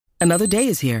Another day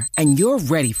is here, and you're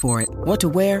ready for it. What to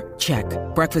wear? Check.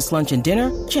 Breakfast, lunch, and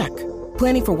dinner? Check.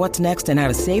 Planning for what's next and how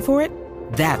to save for it?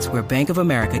 That's where Bank of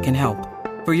America can help.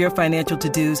 For your financial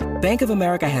to-dos, Bank of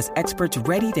America has experts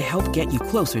ready to help get you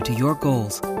closer to your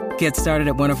goals. Get started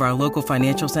at one of our local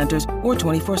financial centers or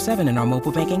 24/7 in our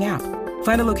mobile banking app.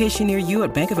 Find a location near you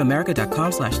at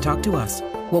bankofamerica.com/talktous.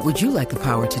 What would you like the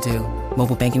power to do?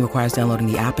 Mobile banking requires downloading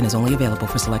the app and is only available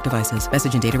for select devices.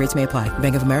 Message and data rates may apply.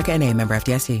 Bank of America N.A., member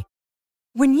FDIC.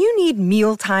 When you need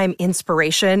mealtime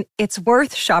inspiration, it's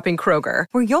worth shopping Kroger,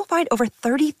 where you'll find over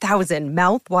 30,000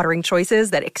 mouth-watering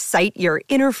choices that excite your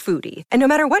inner foodie. And no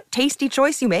matter what tasty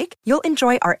choice you make, you'll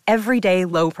enjoy our everyday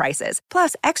low prices,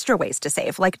 plus extra ways to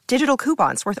save, like digital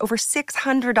coupons worth over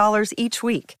 $600 each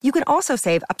week. You can also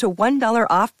save up to $1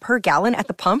 off per gallon at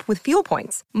the pump with fuel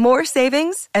points. More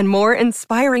savings and more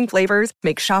inspiring flavors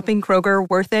make shopping Kroger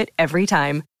worth it every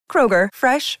time. Kroger,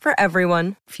 fresh for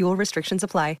everyone. Fuel restrictions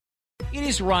apply. It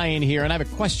is Ryan here, and I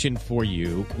have a question for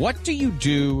you. What do you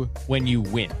do when you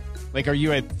win? Like, are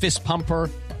you a fist pumper,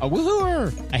 a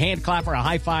woo-hooer, a hand clapper, a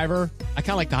high-fiver? I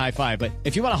kind of like the high-five, but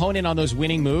if you want to hone in on those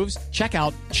winning moves, check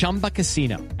out Chumba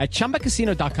Casino. At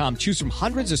ChumbaCasino.com, choose from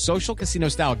hundreds of social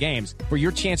casino-style games for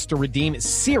your chance to redeem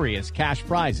serious cash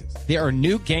prizes. There are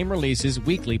new game releases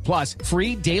weekly, plus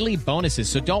free daily bonuses,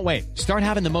 so don't wait. Start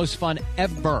having the most fun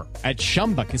ever at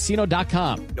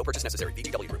ChumbaCasino.com. No purchase necessary.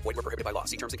 VGW Group. Void where prohibited by law.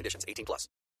 See terms and conditions. 18+.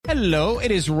 Hello,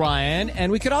 it is Ryan,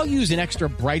 and we could all use an extra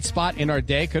bright spot in our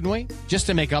day, couldn't we? Just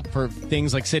to make up for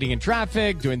things like sitting in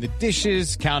traffic, doing the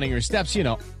dishes, counting your steps, you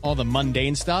know, all the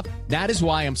mundane stuff. That is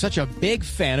why I'm such a big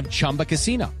fan of Chumba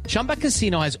Casino. Chumba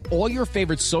Casino has all your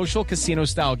favorite social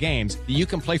casino-style games that you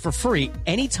can play for free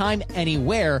anytime,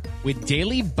 anywhere with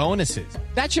daily bonuses.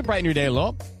 That should brighten your day a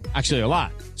little. Actually, a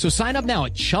lot. So sign up now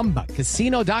at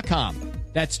ChumbaCasino.com.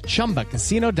 That's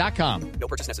ChumbaCasino.com. No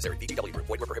purchase necessary. VGW Group.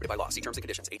 Void where prohibited by law. See terms and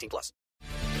conditions. 18+.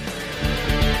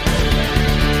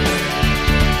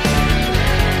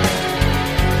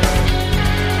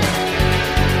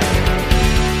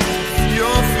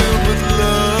 You're filled with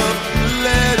love.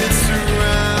 Let it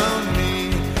surround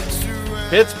me.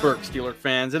 Pittsburgh Steelers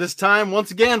fans, it is time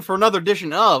once again for another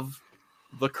edition of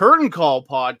the Curtain Call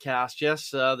podcast.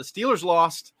 Yes, the Steelers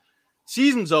lost.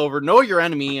 Season's over. Know Your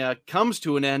Enemy comes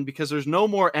to an end because there's no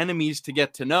more enemies to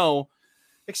get to know.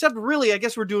 Except really, I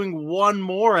guess we're doing one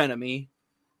more enemy.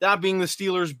 That being the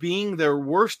Steelers being their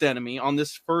worst enemy on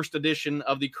this first edition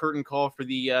of the Curtain Call for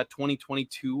the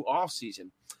 2022 offseason.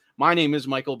 My name is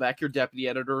Michael Beck, your deputy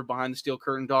editor behind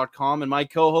thesteelcurtain.com, and my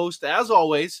co-host, as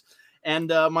always, and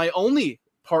my only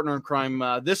partner in crime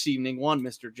this evening,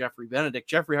 Mr. Jeffrey Benedict.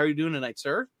 Jeffrey, how are you doing tonight,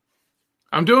 sir?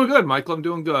 I'm doing good, Michael. I'm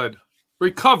doing good.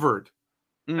 Recovered,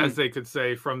 as they could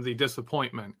say, from the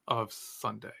disappointment of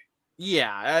Sunday.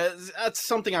 Yeah, that's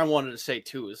something I wanted to say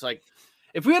too. Is like,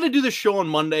 if we had to do this show on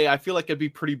Monday, I feel like it'd be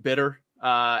pretty bitter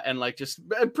and like just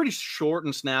pretty short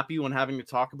and snappy when having to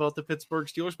talk about the Pittsburgh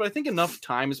Steelers. But I think enough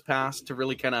time has passed to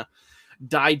really kind of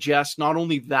digest not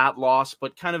only that loss,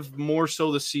 but kind of more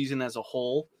so the season as a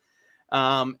whole.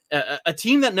 A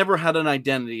team that never had an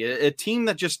identity, a team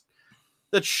that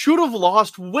should have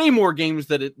lost way more games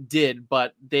than it did,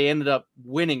 but they ended up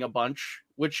winning a bunch,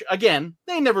 which, again,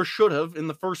 they never should have in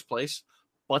the first place,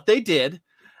 but they did.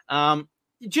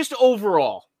 Just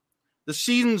overall, the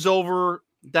season's over.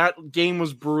 That game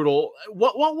was brutal.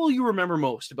 What will you remember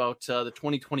most about the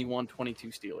 2021-22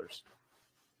 Steelers?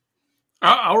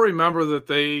 I'll remember that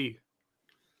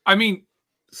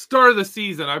start of the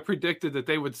season, I predicted that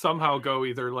they would somehow go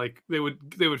either like they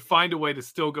would find a way to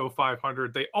still go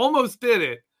 500. They almost did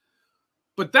it,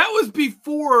 but that was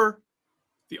before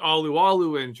the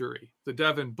Alualu injury, the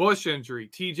Devin Bush injury,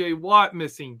 TJ Watt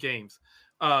missing games,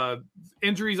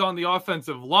 injuries on the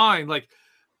offensive line. Like,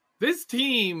 this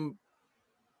team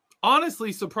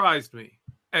honestly surprised me,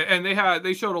 and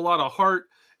they showed a lot of heart.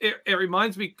 It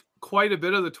reminds me quite a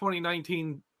bit of the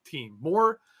 2019 team.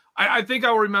 I think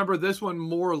I'll remember this one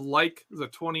more like the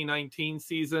 2019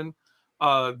 season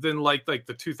than like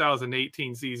the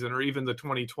 2018 season or even the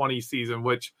 2020 season,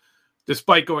 which,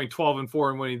 despite going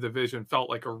 12-4 and winning the division, felt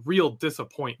like a real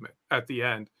disappointment at the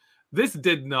end. This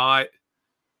did not,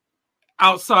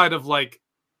 outside of like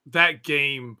that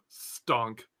game,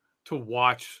 stunk to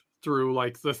watch through.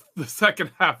 Like the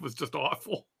second half was just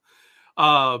awful.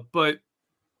 But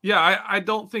yeah, I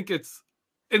don't think it's,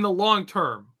 in the long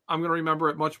term, I'm going to remember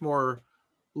it much more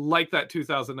like that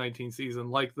 2019 season,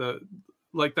 like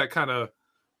that kind of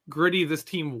gritty. This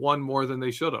team won more than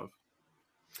they should have.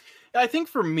 I think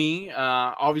for me,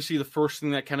 obviously the first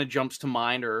thing that kind of jumps to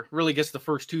mind, or really gets the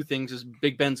first two things, is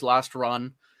Big Ben's last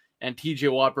run and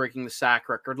TJ Watt breaking the sack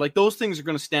record. Like, those things are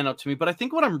going to stand out to me. But I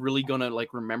think what I'm really going to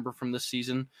like remember from this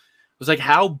season was like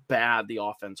how bad the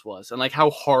offense was and like how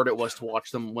hard it was to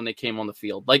watch them when they came on the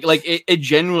field. Like it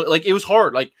genuinely, like it was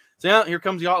hard. Like, so yeah, here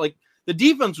comes the, like the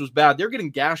defense was bad. They're getting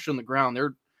gashed on the ground.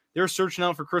 They're searching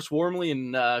out for Chris Wormley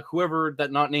and whoever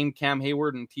that not named Cam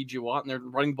Hayward and TJ Watt, and they're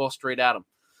running the ball straight at him.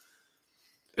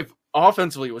 If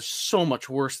offensively it was so much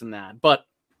worse than that. But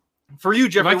for you,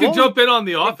 Jeffrey, if I can jump in on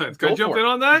the offense. Can I jump in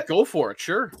on that? Go for it.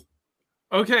 Sure.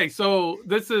 Okay. So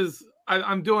this is,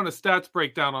 I'm doing a stats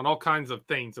breakdown on all kinds of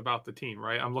things about the team,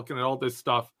 right? I'm looking at all this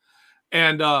stuff.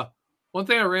 And one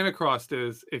thing I ran across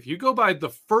is if you go by the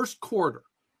first quarter,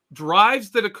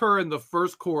 drives that occur in the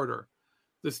first quarter,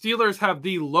 the Steelers have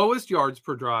the lowest yards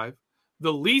per drive,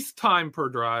 the least time per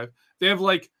drive. They have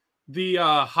like the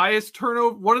highest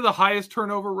turnover, one of the highest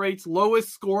turnover rates, lowest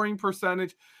scoring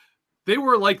percentage. They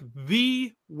were like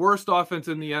the worst offense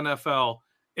in the NFL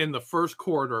in the first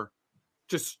quarter,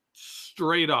 just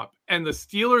straight up. And the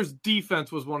Steelers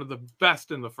defense was one of the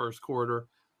best in the first quarter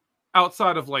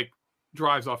outside of like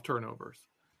drives off turnovers.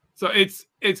 So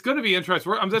it's going to be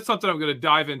interesting. That's something I'm going to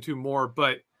dive into more.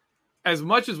 But as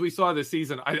much as we saw this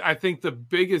season, I think the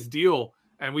biggest deal,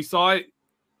 and we saw it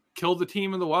kill the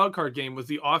team in the wild card game, was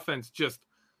the offense just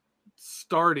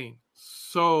starting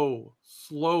so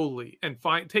slowly and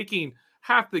taking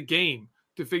half the game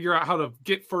to figure out how to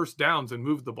get first downs and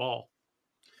move the ball.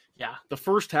 Yeah, the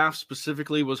first half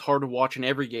specifically was hard to watch in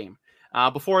every game.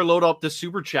 Before I load up the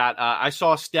super chat, I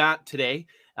saw a stat today,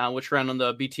 which ran on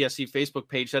the BTSC Facebook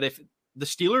page, that if the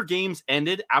Steeler games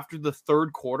ended after the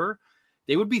third quarter,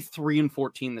 they would be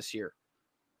 3-14 this year.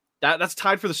 That's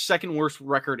tied for the second worst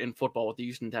record in football with the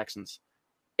Houston Texans.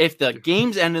 If the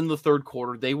games end in the third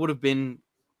quarter, they would have been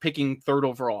picking third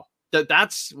overall.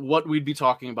 That's what we'd be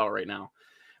talking about right now.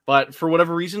 But for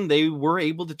whatever reason, they were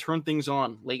able to turn things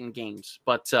on late in games.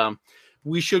 But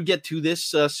we should get to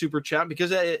this super chat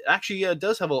because it actually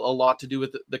does have a lot to do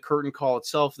with the curtain call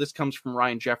itself. This comes from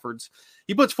Ryan Jeffords.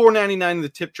 He puts $4.99 in the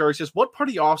tip jar. He says, what part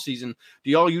of the offseason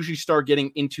do y'all usually start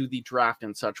getting into the draft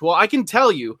and such? Well, I can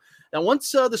tell you that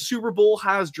once the Super Bowl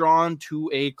has drawn to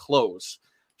a close,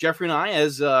 Jeffrey and I,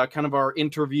 as kind of our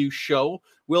interview show,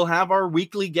 we'll have our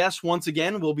weekly guests once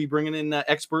again. We'll be bringing in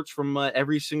experts from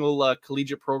every single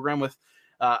collegiate program with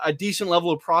a decent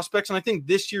level of prospects. And I think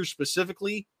this year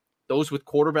specifically, those with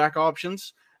quarterback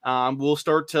options, we'll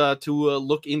start to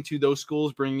look into those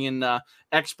schools, bringing in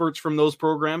experts from those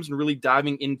programs and really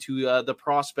diving into the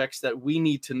prospects that we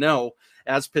need to know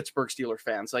as Pittsburgh Steelers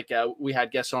fans. Like we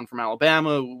had guests on from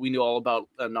Alabama. We knew all about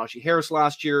Najee Harris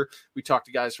last year. We talked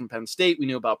to guys from Penn State. We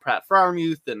knew about Pat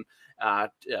Freiermuth and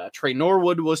Trey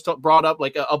Norwood was brought up.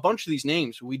 Like a bunch of these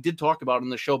names we did talk about in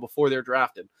the show before they're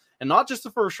drafted. And not just the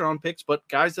first round picks, but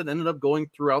guys that ended up going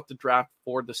throughout the draft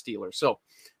for the Steelers. So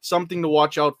something to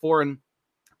watch out for. And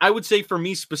I would say for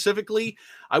me specifically,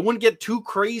 I wouldn't get too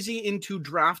crazy into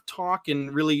draft talk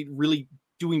and really, really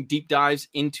doing deep dives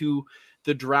into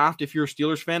the draft if you're a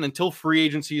Steelers fan until free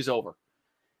agency is over.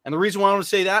 And the reason why I want to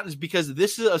say that is because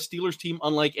this is a Steelers team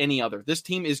unlike any other. This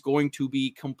team is going to be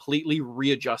completely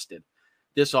readjusted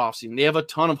this offseason. They have a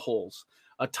ton of holes,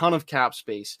 a ton of cap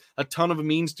space, a ton of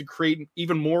means to create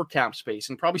even more cap space,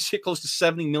 and probably sit close to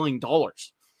 $70 million.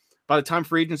 By the time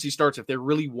free agency starts, if they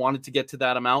really wanted to get to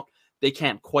that amount, they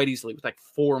can quite easily with like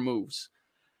 4 moves.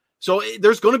 So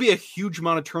there's going to be a huge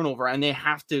amount of turnover, and they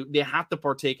have to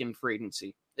partake in free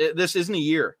agency. This isn't a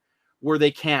year where they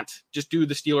can't just do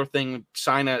the Steeler thing,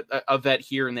 sign a vet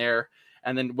here and there,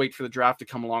 and then wait for the draft to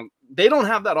come along. They don't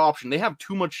have that option. They have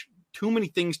too many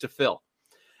things to fill.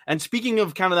 And speaking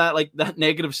of kind of that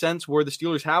negative sense where the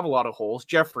Steelers have a lot of holes,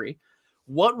 Jeffrey,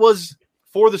 what was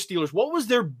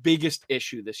their biggest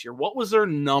issue this year? What was their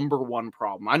number one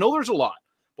problem? I know there's a lot,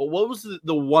 but what was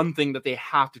the one thing that they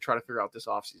have to try to figure out this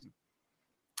offseason?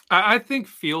 I think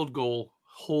field goal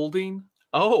holding.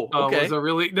 Oh, okay. Was a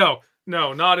really no,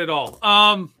 not at all.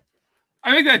 I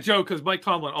make that joke because Mike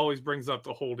Tomlin always brings up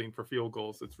the holding for field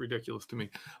goals. It's ridiculous to me.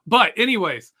 But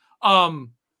anyways, no,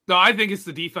 I think it's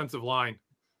the defensive line.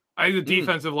 I think the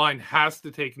defensive line has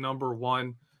to take number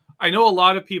one. I know a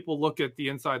lot of people look at the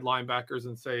inside linebackers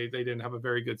and say they didn't have a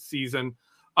very good season.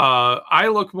 I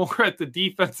look more at the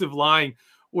defensive line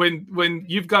when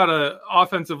you've got an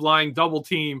offensive line double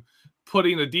team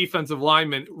putting a defensive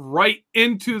lineman right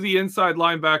into the inside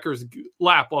linebacker's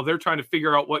lap while they're trying to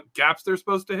figure out what gaps they're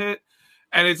supposed to hit.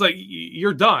 And it's like,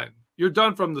 you're done. You're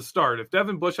done from the start. If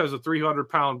Devin Bush has a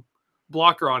 300-pound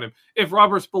blocker on him, if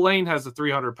Robert Spillane has a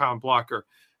 300-pound blocker,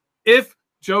 if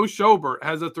Joe Schobert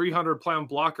has a 300-pound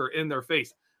blocker in their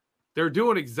face, they're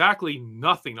doing exactly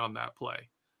nothing on that play.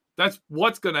 That's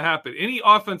what's going to happen. Any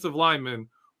offensive lineman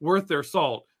worth their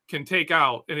salt can take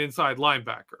out an inside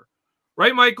linebacker.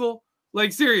 Right, Michael?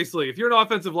 Like, seriously, if you're an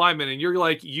offensive lineman and you're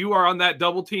like, you are on that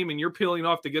double team and you're peeling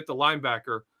off to get the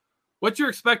linebacker, what's your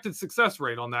expected success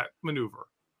rate on that maneuver?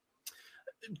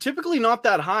 Typically not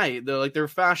that high. They're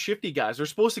fast, shifty guys. They're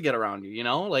supposed to get around you,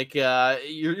 Like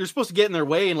you're supposed to get in their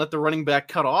way and let the running back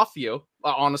cut off you,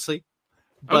 honestly.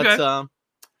 But okay.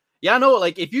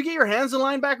 Like if you get your hands on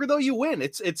linebacker though, you win.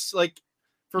 It's like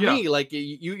for me, like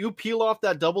you peel off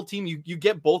that double team, you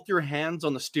get both your hands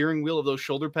on the steering wheel of those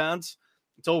shoulder pads,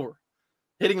 it's over.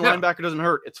 Hitting a linebacker doesn't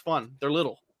hurt. It's fun. They're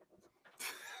little.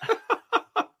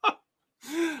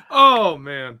 Oh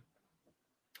man.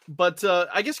 But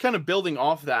I guess kind of building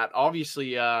off that,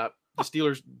 obviously the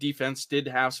Steelers defense did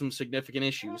have some significant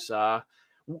issues.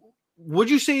 Would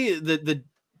you say that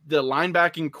the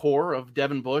linebacking core of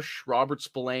Devin Bush, Robert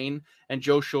Spillane, and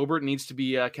Joe Schobert needs to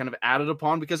be kind of added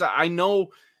upon? Because I know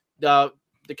the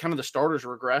kind of the starters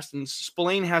regressed, and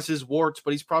Spillane has his warts,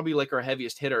 but he's probably like our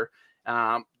heaviest hitter.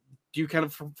 Do you kind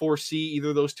of foresee either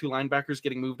of those two linebackers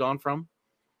getting moved on from?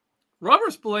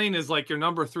 Robert Spillane is like your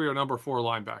number 3 or number 4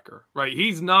 linebacker, right?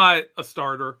 He's not a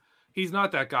starter. He's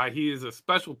not that guy. He is a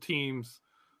special teams.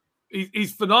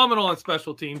 He's phenomenal on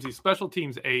special teams. He's special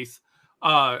teams ace.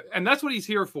 And that's what he's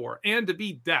here for. And to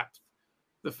be depth.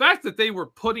 The fact that they were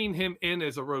putting him in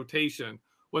as a rotation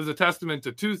was a testament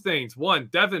to two things. One,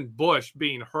 Devin Bush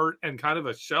being hurt and kind of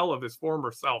a shell of his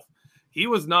former self. He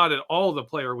was not at all the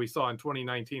player we saw in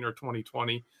 2019 or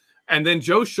 2020. And then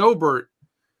Joe Schobert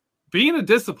being a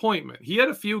disappointment. He had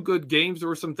a few good games. There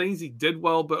were some things he did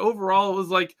well, but overall it was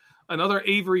like another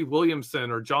Avery Williamson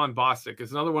or John Bostic.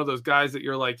 It's another one of those guys that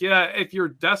you're like, yeah, if you're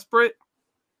desperate,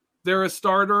 they're a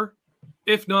starter.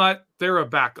 If not, they're a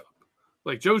backup.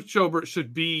 Like Joe Schobert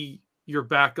should be your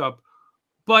backup,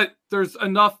 but there's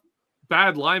enough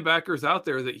bad linebackers out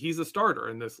there that he's a starter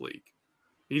in this league.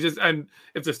 And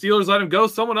if the Steelers let him go,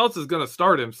 someone else is going to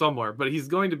start him somewhere, but he's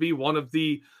going to be one of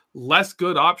the less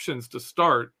good options to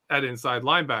start at inside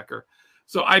linebacker.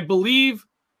 So I believe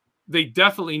they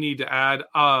definitely need to add.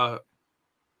 I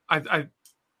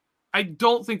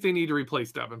don't think they need to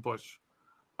replace Devin Bush.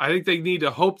 I think they need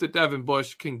to hope that Devin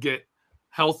Bush can get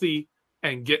healthy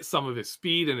and get some of his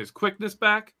speed and his quickness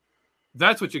back.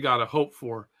 That's what you got to hope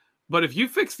for. But if you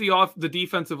fix the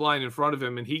defensive line in front of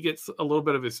him and he gets a little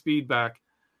bit of his speed back,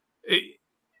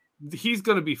 he's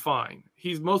going to be fine.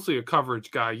 He's mostly a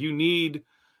coverage guy. You need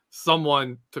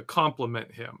someone to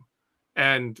complement him.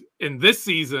 And in this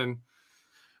season,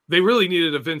 they really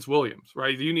needed a Vince Williams,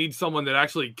 right? You need someone that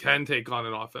actually can take on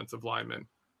an offensive lineman,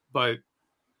 but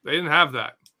they didn't have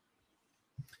that.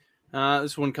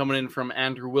 This one coming in from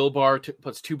Andrew Wilbar,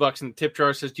 puts $2 in the tip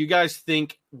jar, says, do you guys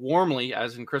think Wormley,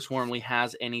 as in Chris Wormley,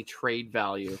 has any trade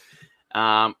value?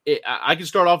 I can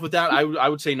start off with that. I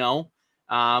would say no.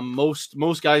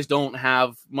 Most guys don't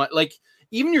have much, like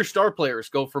even your star players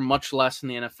go for much less in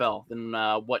the NFL than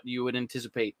what you would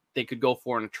anticipate they could go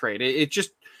for in a trade. It's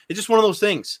just one of those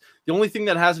things. The only thing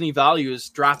that has any value is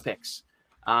draft picks.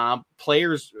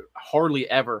 Players hardly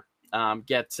ever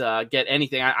get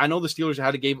anything. I know the Steelers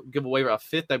had to give away a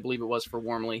fifth, I believe it was, for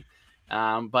Wormley.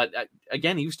 But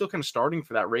again, he was still kind of starting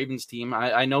for that Ravens team.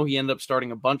 I know he ended up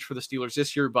starting a bunch for the Steelers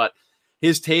this year, but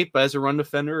his tape as a run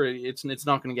defender, it's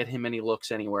not going to get him any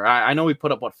looks anywhere. I know he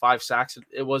put up 5 sacks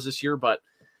it was this year, but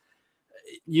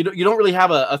you don't really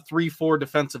have a 3-4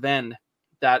 defensive end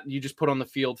that you just put on the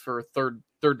field for third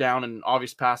down and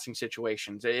obvious passing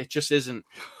situations. It just isn't.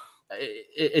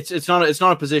 It's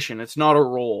not a position. It's not a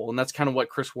role, and that's kind of what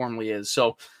Chris Wormley is.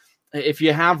 So if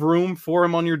you have room for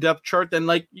him on your depth chart, then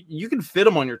like you can fit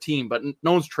him on your team, but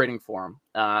no one's trading for him.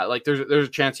 Like there's a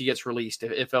chance he gets released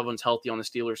if everyone's healthy on the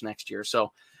Steelers next year.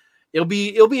 So it'll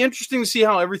be interesting to see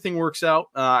how everything works out.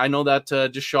 I know that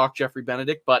just shocked Jeffrey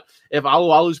Benedict, but if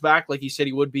Alualu's back, like he said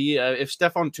he would be, if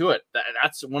Stephon Tuitt,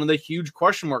 that's one of the huge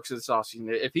question marks of this offseason.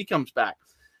 If he comes back,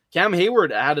 Cam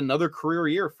Hayward had another career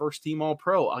year, first team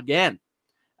All-Pro again.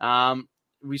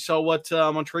 We saw what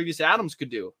Montravius Adams could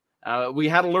do. We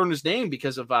had to learn his name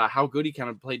because of how good he kind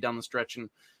of played down the stretch and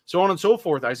so on and so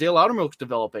forth. Isaiah Loudermilk's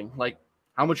developing. Like,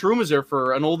 how much room is there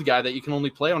for an old guy that you can only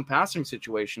play on passing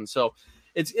situations? So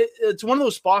it's one of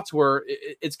those spots where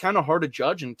it's kind of hard to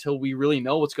judge until we really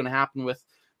know what's going to happen with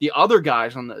the other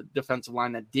guys on the defensive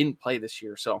line that didn't play this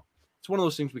year. So it's one of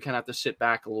those things we kind of have to sit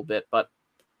back a little bit, but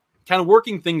kind of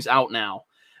working things out now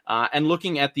and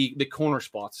looking at the corner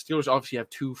spots. Steelers obviously have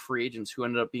 2 free agents who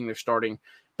ended up being their starting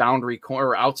boundary corner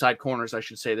or outside corners, I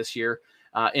should say, this year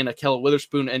in Ahkello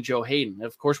Witherspoon and Joe Hayden.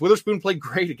 Of course, Witherspoon played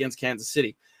great against Kansas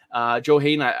City. Joe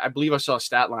Hayden, I believe I saw a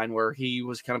stat line where he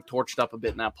was kind of torched up a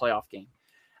bit in that playoff game.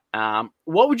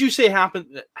 What would you say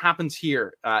happens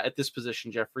here at this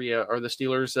position, Jeffrey? Are the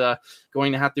Steelers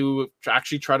going to have to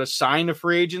actually try to sign a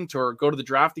free agent or go to the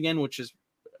draft again, which has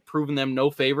proven them no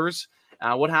favors?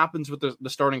 What happens with the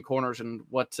starting corners, and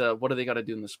what do they got to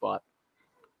do in the spot?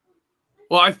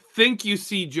 Well, I think you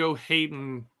see Joe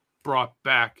Hayden brought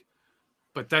back,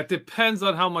 but that depends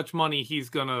on how much money he's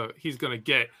gonna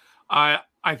get.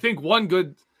 I think one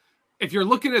good, if you're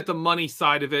looking at the money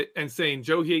side of it and saying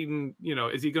Joe Hayden,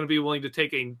 is he going to be willing to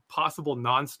take a possible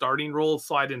non-starting role,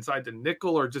 slide inside the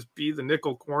nickel, or just be the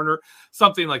nickel corner,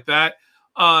 something like that?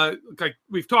 Like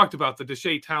we've talked about the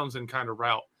Deshae Townsend kind of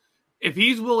route. If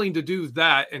he's willing to do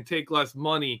that and take less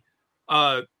money,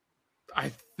 I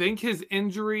think his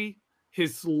injury,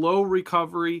 his slow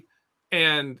recovery,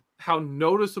 and how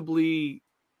noticeably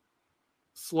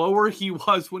slower he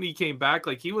was when he came back,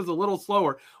 like he was a little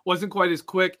slower, wasn't quite as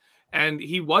quick, and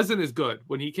he wasn't as good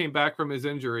when he came back from his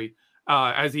injury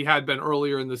as he had been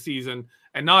earlier in the season,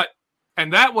 and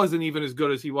that wasn't even as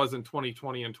good as he was in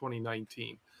 2020 and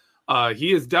 2019.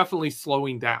 He is definitely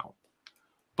slowing down,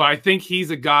 but I think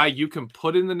he's a guy you can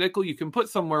put in the nickel. You can put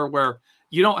somewhere where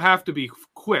you don't have to be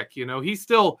quick.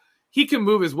 He can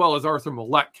move as well as Arthur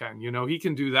Millette can. He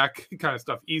can do that kind of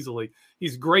stuff easily.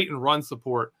 He's great in run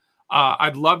support.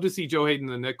 I'd love to see Joe Hayden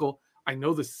in the nickel. I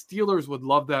know the Steelers would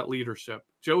love that leadership.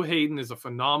 Joe Hayden is a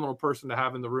phenomenal person to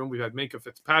have in the room. We've had Minkah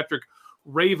Fitzpatrick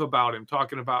rave about him,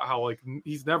 talking about how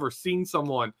he's never seen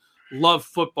someone love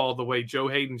football the way Joe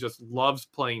Hayden just loves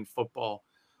playing football.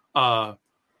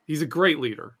 He's a great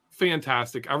leader.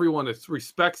 Fantastic. Everyone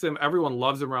respects him. Everyone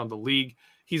loves him around the league.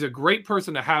 He's a great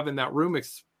person to have in that room,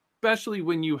 especially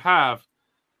when you have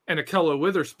an Ahkello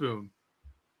Witherspoon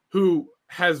who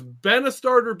has been a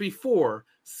starter before,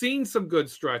 seen some good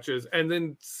stretches, and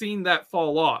then seen that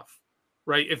fall off,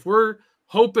 right? If we're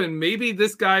hoping maybe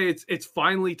this guy, it's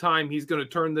finally time he's going to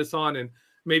turn this on and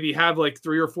maybe have like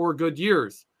 3 or 4 good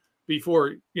years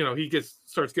before, he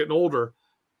starts getting older.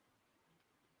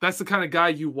 That's the kind of guy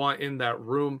you want in that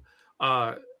room.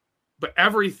 But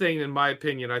everything, in my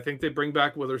opinion, I think they bring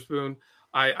back Witherspoon.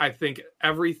 I think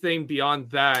everything beyond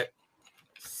that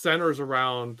centers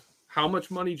around how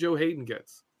much money Joe Hayden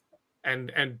gets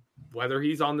and whether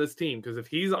he's on this team. Because if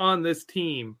he's on this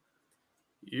team,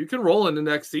 you can roll into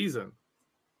next season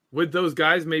with those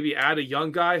guys, maybe add a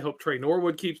young guy, hope Trey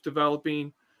Norwood keeps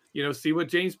developing, see what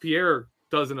James Pierre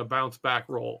does in a bounce back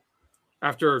role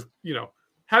after,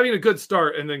 having a good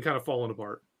start and then kind of falling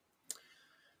apart.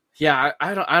 Yeah,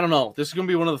 I don't know. This is going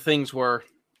to be one of the things where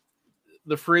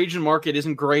the free agent market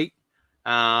isn't great.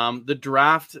 The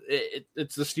draft,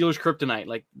 it's the Steelers' kryptonite.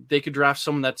 Like, they could draft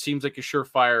someone that seems like a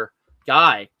surefire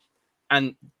guy,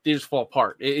 and they just fall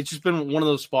apart. It's just been one of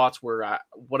those spots where,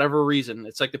 whatever reason,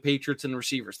 it's like the Patriots and the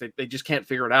receivers. They just can't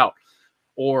figure it out.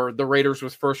 Or the Raiders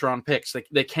with first-round picks.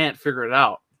 They can't figure it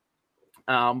out.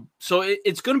 So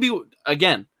it's going to be,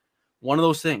 again, one of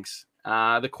those things.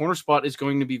 The corner spot is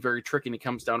going to be very tricky, and it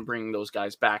comes down to bringing those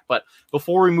guys back. But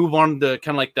before we move on to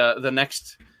kind of like the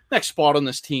next spot on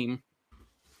this team,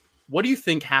 what do you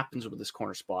think happens with this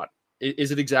corner spot?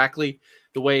 Is it exactly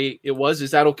the way it was?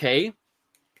 Is that okay?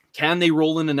 Can they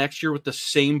roll into next year with the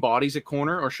same bodies at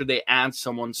corner, or should they add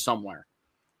someone somewhere?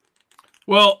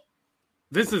 Well,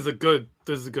 this is a good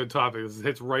topic. This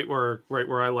hits right where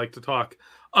I like to talk.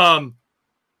 I'm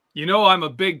a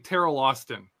big Terrell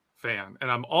Austin fan,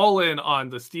 and I'm all in on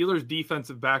the Steelers'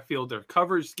 defensive backfield, their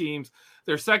coverage schemes.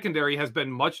 Their secondary has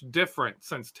been much different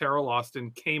since Terrell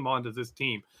Austin came onto this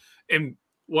team. And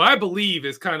what I believe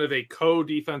is kind of a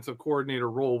co-defensive coordinator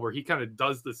role where he kind of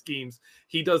does the schemes,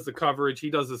 he does the coverage,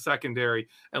 he does the secondary,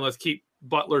 and let's keep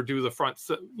Butler do the front,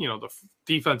 the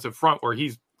defensive front where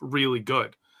he's really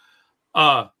good.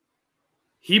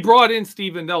 He brought in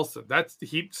Steven Nelson.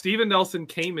 Steven Nelson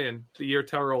came in the year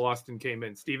Terrell Austin came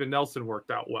in. Steven Nelson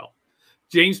worked out well.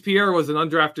 James Pierre was an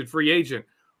undrafted free agent.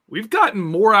 We've gotten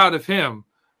more out of him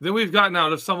than we've gotten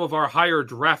out of some of our higher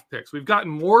draft picks. We've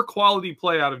gotten more quality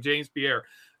play out of James Pierre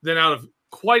than out of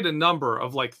quite a number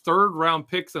of like 3rd round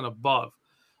picks and above.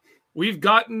 We've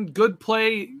gotten good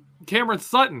play. Cameron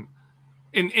Sutton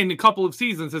in a couple of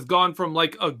seasons has gone from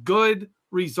like a good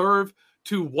reserve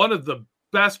to one of the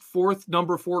best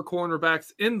number 4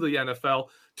 cornerbacks in the NFL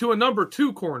to a number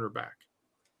 2 cornerback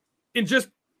in just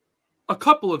a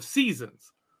couple of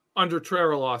seasons under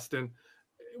Terrell Austin.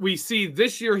 We see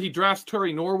this year he drafts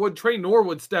Trey Norwood. Trey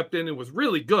Norwood stepped in and was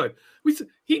really good.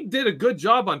 He did a good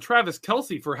job on Travis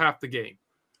Kelce for half the game.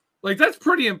 Like, that's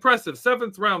pretty impressive.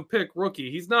 7th round pick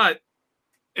rookie. He's not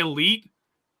elite.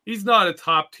 He's not a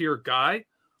top tier guy,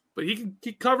 but he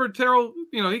covered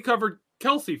he covered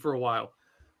Kelce for a while.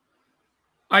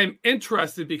 I'm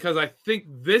interested because I think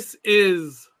this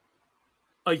is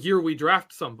a year we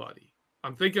draft somebody.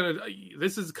 I'm thinking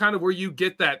this is kind of where you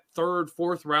get that third,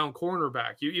 fourth round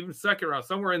cornerback, you even second round,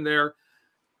 somewhere in there.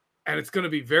 And it's going to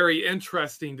be very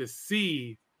interesting to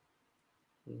see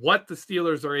what the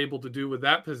Steelers are able to do with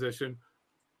that position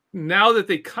now that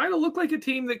they kind of look like a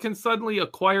team that can suddenly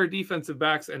acquire defensive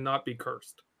backs and not be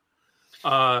cursed.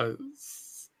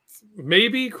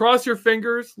 Maybe cross your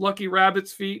fingers, lucky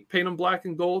rabbit's feet, paint them black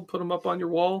and gold, put them up on your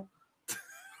wall.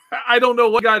 I don't know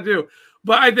what you got to do,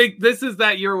 but I think this is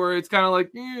that year where it's kind of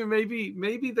like,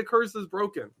 maybe the curse is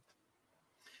broken.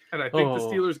 And I think the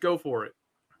Steelers go for it.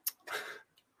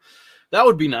 That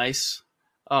would be nice.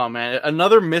 Oh man,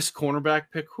 another missed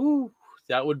cornerback pick. Whoo,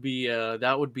 that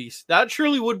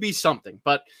surely would be something.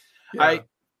 But yeah.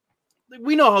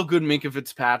 We know how good Minkah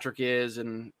Fitzpatrick is,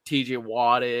 and TJ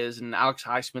Watt is, and Alex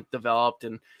Highsmith developed,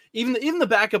 and even the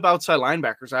backup outside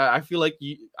linebackers. I feel like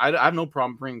I have no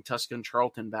problem bringing Tuscan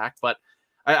Charlton back, but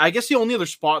I guess the only other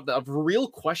spot of real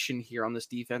question here on this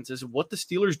defense is what the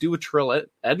Steelers do with Terrell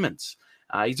Edmunds.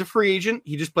 He's a free agent.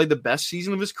 He just played the best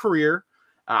season of his career.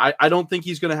 I don't think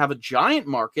he's going to have a giant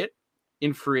market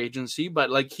in free agency, but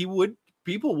like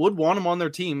people would want him on their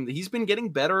team. He's been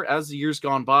getting better as the years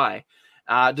gone by.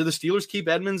 Do the Steelers keep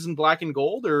Edmunds in black and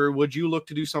gold, or would you look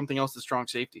to do something else to strong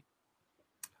safety?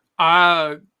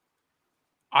 I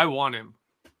want him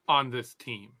on this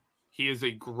team. He is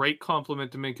a great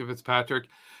compliment to Minkah Fitzpatrick.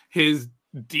 His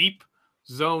deep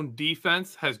zone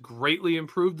defense has greatly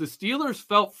improved. The Steelers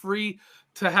felt free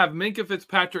to have Minkah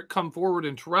Fitzpatrick come forward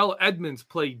and Terrell Edmunds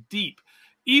play deep,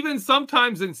 even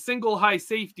sometimes in single high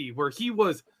safety, where he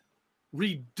was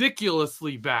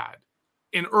ridiculously bad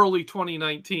in early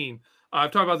 2019.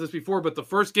 I've talked about this before, but the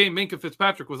first game Minkah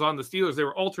Fitzpatrick was on the Steelers, they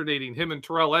were alternating him and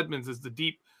Terrell Edmunds as the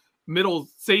deep middle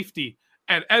safety.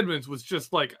 And Edmunds was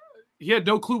just like, he had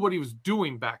no clue what he was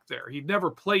doing back there. He'd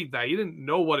never played that. He didn't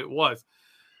know what it was.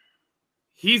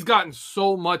 He's gotten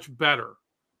so much better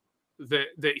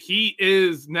that he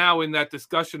is now in that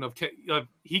discussion of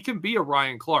he can be a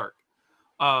Ryan Clark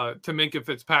to Minkah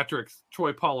Fitzpatrick's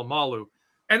Troy Polamalu.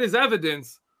 And his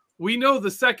evidence, we know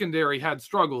the secondary had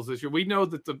struggles this year. We know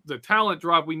that the talent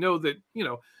drop. We know that,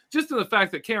 just in the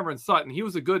fact that Cameron Sutton, he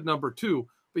was a good number 2,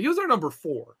 but he was our number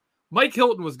 4. Mike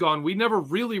Hilton was gone. We never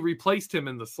really replaced him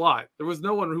in the slot. There was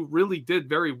no one who really did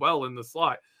very well in the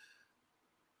slot.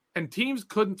 And teams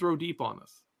couldn't throw deep on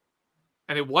us.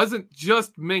 And it wasn't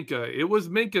just Minkah. It was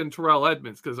Minkah and Terrell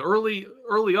Edmunds. Because early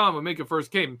on when Minkah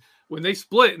first came, when they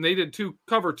split and they did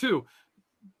cover 2,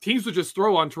 teams would just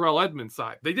throw on Terrell Edmunds'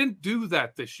 side. They didn't do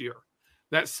that this year.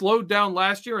 That slowed down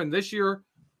last year, and this year,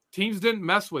 teams didn't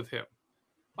mess with him.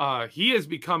 He is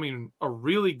becoming a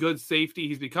really good safety.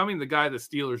 He's becoming the guy the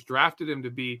Steelers drafted him to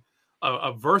be,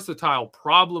 a versatile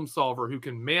problem solver who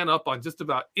can man up on just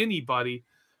about anybody,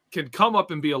 can come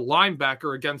up and be a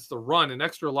linebacker against the run, an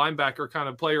extra linebacker kind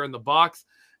of player in the box,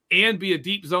 and be a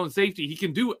deep zone safety. He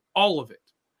can do all of it.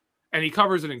 And he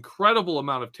covers an incredible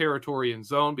amount of territory in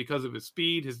zone because of his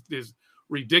speed, his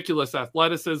ridiculous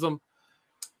athleticism.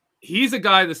 He's a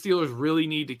guy the Steelers really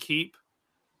need to keep.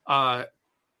 And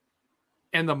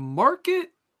the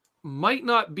market might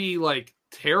not be like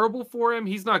terrible for him.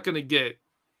 He's not going to get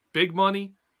big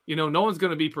money. No one's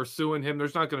going to be pursuing him.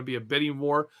 There's not going to be a bidding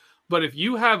war. But if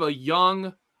you have a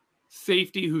young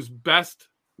safety who's best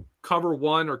cover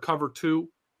 1 or cover 2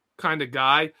 kind of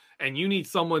guy, and you need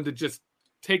someone to just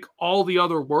take all the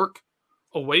other work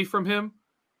away from him,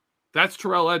 that's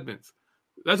Terrell Edmunds.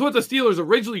 That's what the Steelers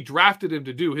originally drafted him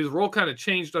to do. His role kind of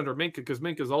changed under Minkah because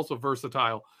Minkah is also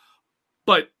versatile.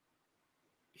 But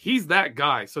he's that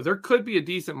guy. So there could be a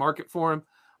decent market for him.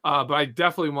 But I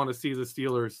definitely want to see the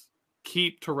Steelers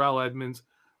keep Terrell Edmunds.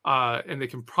 And they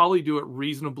can probably do it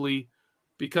reasonably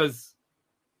because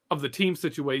of the team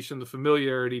situation, the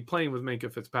familiarity, playing with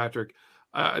Minkah Fitzpatrick.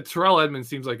 Terrell Edmunds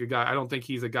seems like a guy. I don't think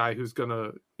he's a guy who's going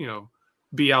to,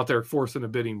 be out there forcing a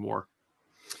bidding war.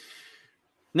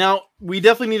 Now, we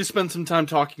definitely need to spend some time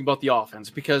talking about the offense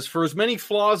because for as many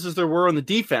flaws as there were on the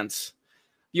defense,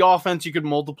 the offense, you could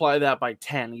multiply that by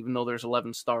 10, even though there's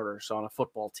 11 starters on a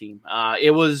football team.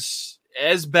 It was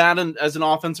as bad as an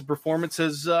offensive performance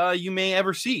as you may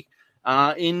ever see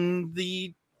in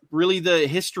the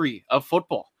history of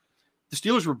football. The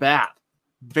Steelers were bad,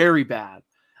 very bad.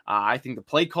 I think the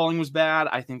play calling was bad.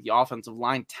 I think the offensive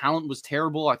line talent was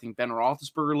terrible. I think Ben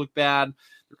Roethlisberger looked bad.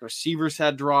 The receivers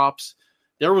had drops.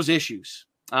 There was issues.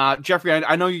 Jeffrey,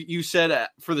 I know you said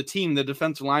for the team, the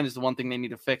defensive line is the one thing they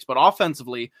need to fix. But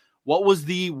offensively, what was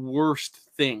the worst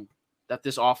thing that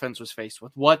this offense was faced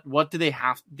with? What do they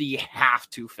have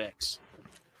to fix?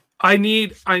 I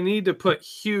need to put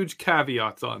huge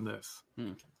caveats on this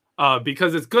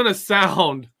because it's going to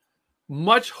sound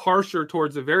much harsher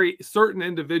towards a very certain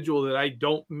individual that I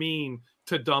don't mean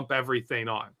to dump everything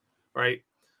on, right?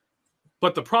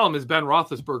 But the problem is Ben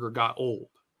Roethlisberger got old.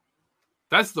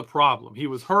 That's the problem. He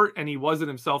was hurt and he wasn't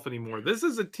himself anymore. This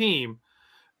is a team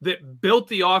that built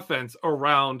the offense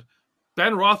around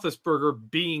Ben Roethlisberger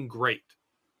being great.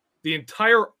 The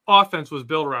entire offense was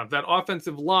built around that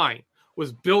offensive line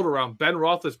was built around Ben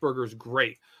Roethlisberger's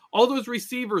great. All those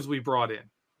receivers we brought in,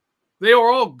 they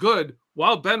are all good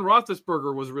while Ben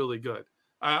Roethlisberger was really good.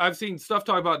 I've seen stuff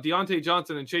talk about Deontay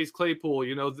Johnson and Chase Claypool,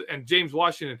 and James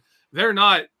Washington. They're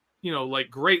not, like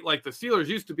great like the Steelers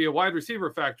used to be a wide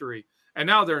receiver factory, and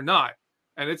now they're not.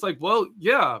 And it's like, well,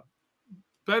 yeah,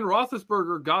 Ben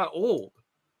Roethlisberger got old.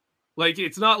 Like,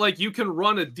 it's not like you can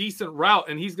run a decent route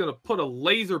and he's going to put a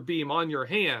laser beam on your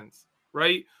hands,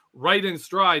 right in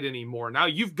stride anymore. Now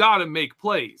you've got to make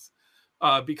plays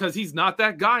because he's not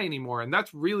that guy anymore. And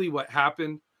that's really what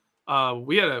happened.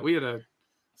 We had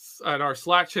at our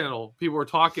Slack channel, people were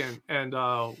talking, and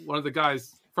one of the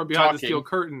guys from behind the steel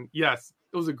curtain. Yes,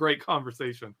 it was a great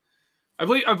conversation. I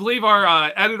believe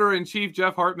our editor-in-chief,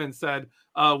 Jeff Hartman, said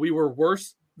we were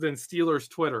worse than Steelers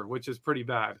Twitter, which is pretty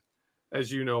bad,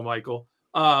 as you know, Michael.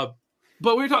 But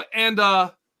we were talking, and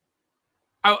I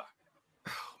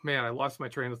lost my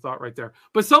train of thought right there.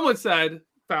 But someone said,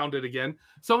 found it again.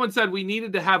 Someone said we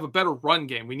needed to have a better run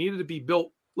game. We needed to be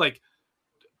built like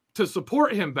to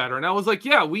support him better. And I was like,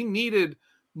 yeah, we needed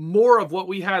more of what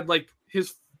we had, like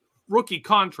his rookie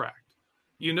contract.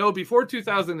 Before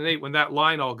 2008, when that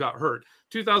line all got hurt,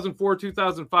 2004,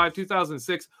 2005,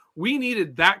 2006, we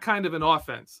needed that kind of an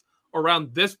offense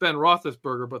around this Ben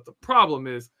Roethlisberger. But the problem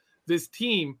is this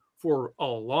team for a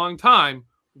long time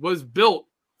was built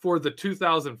for the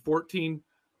 2014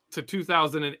 to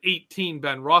 2018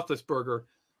 Ben Roethlisberger.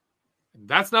 And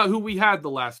that's not who we had the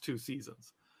last two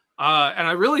seasons. And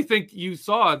I really think you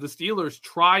saw the Steelers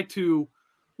try to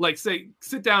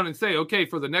sit down and say, okay,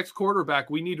 for the next quarterback,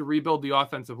 we need to rebuild the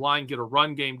offensive line, get a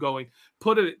run game going,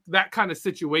 put it that kind of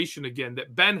situation again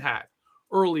that Ben had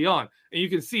early on. And you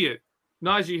can see it.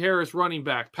 Najee Harris, running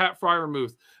back, Pat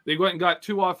Freiermuth. They went and got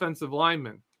 2 offensive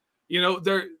linemen.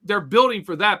 They're building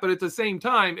for that. But at the same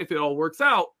time, if it all works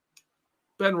out,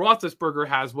 Ben Roethlisberger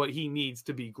has what he needs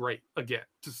to be great again,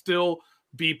 to still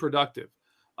be productive.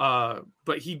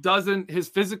 But he doesn't. His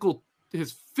physical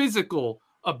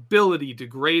ability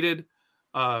degraded.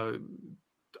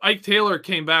 Ike Taylor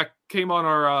came on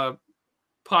our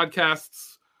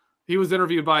podcasts. He was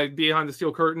interviewed by Behind the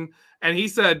Steel Curtain, and he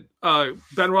said Ben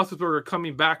Roethlisberger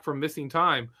coming back from missing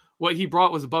time, what he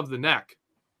brought was above the neck.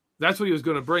 That's what he was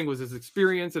going to bring, was his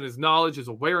experience and his knowledge, his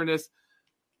awareness.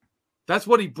 That's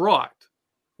what he brought.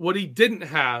 What he didn't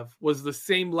have was the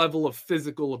same level of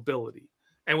physical ability.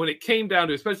 And when it came down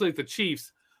to, especially at the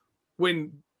Chiefs,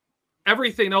 when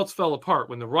everything else fell apart,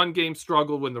 when the run game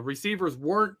struggled, when the receivers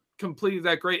weren't completely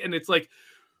that great, and it's like,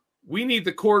 we need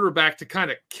the quarterback to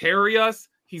kind of carry us.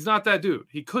 He's not that dude.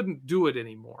 He couldn't do it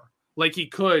anymore. Like he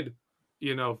could,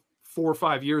 4 or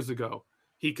 5 years ago,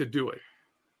 he could do it.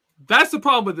 That's the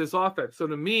problem with this offense. So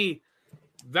to me,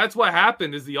 that's what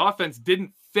happened, is the offense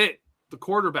didn't fit the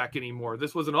quarterback anymore.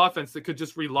 This was an offense that could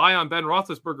just rely on Ben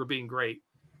Roethlisberger being great,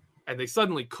 and they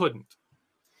suddenly couldn't.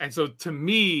 And so to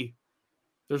me,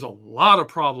 there's a lot of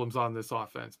problems on this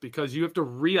offense because you have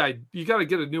to you got to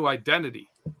get a new identity.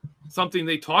 Something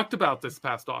they talked about this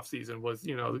past offseason was,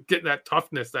 getting that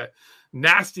toughness, that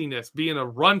nastiness, being a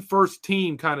run-first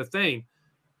team kind of thing.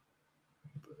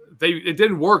 It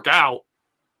didn't work out.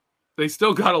 They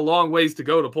still got a long ways to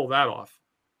go to pull that off.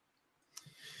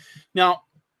 Now,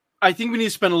 I think we need to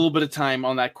spend a little bit of time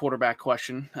on that quarterback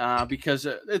question because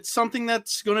it's something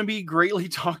that's going to be greatly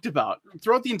talked about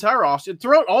throughout the entire offseason,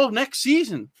 throughout all of next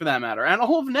season, for that matter, and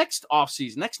all of next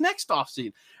offseason, next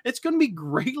offseason. It's going to be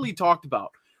greatly talked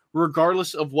about,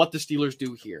 regardless of what the Steelers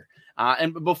do here.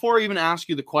 And before I even ask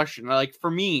you the question, like for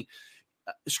me,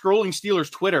 scrolling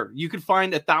Steelers Twitter, you could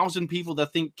find 1,000 people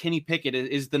that think Kenny Pickett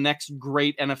is the next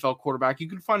great NFL quarterback. You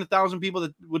could find 1,000 people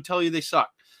that would tell you they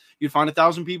suck. You'd find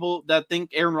 1,000 people that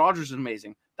think Aaron Rodgers is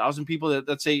amazing. 1,000 people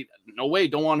that say, no way,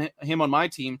 don't want him on my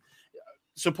team.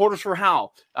 Supporters for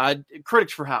Hal,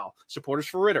 critics for Hal, supporters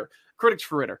for Ritter, critics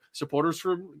for Ritter, supporters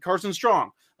for Carson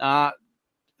Strong,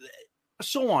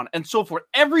 so on and so forth.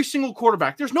 Every single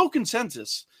quarterback, there's no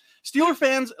consensus. Steeler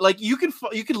fans, like you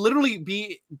could literally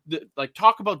be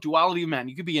talk about duality of man.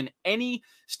 You could be in any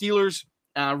Steelers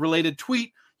related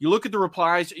tweet. You look at the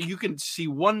replies, you can see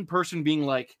one person being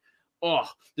like,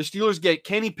 the Steelers get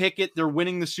Kenny Pickett. They're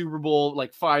winning the Super Bowl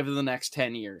like 5 of the next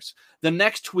 10 years. The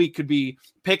next tweet could be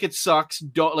Pickett sucks.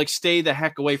 Don't stay the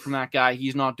heck away from that guy.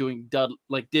 He's not doing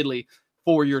diddly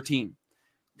for your team.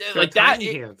 Like that.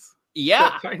 Hands.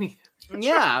 Yeah. Tiny.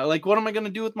 Yeah. Like, what am I going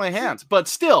to do with my hands? But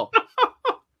still,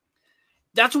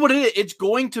 that's what it is. It's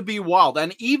going to be wild.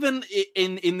 And even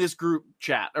in this group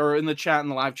chat or in the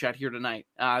live chat here tonight,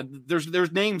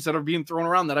 there's names that are being thrown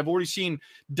around that I've already seen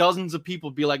dozens of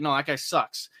people be like, no, that guy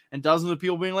sucks. And dozens of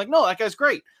people being like, no, that guy's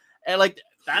great. And like,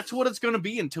 that's what it's going to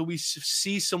be until we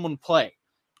see someone play.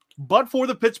 But for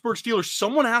the Pittsburgh Steelers,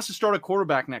 someone has to start a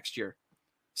quarterback next year.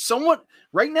 Someone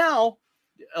right now,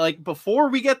 like before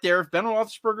we get there, if Ben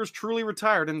Roethlisberger's truly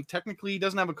retired and technically he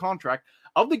doesn't have a contract,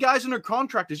 of the guys under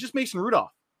contract is just Mason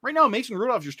Rudolph. Right now, Mason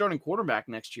Rudolph is your starting quarterback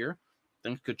next year.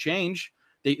 Things could change.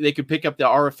 They could pick up the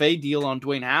RFA deal on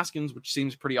Dwayne Haskins, which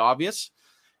seems pretty obvious.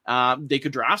 They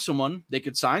could draft someone. They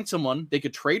could sign someone. They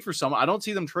could trade for someone. I don't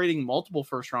see them trading multiple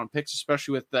first-round picks,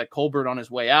 especially with that Colbert on his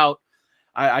way out.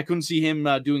 I couldn't see him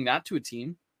doing that to a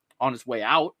team on his way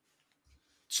out.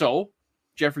 So,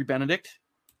 Jeffrey Benedict,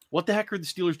 what the heck are the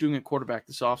Steelers doing at quarterback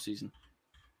this offseason?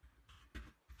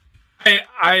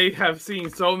 I have seen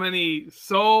so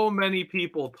many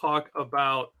people talk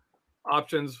about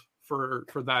options for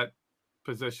that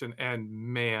position, and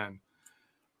man,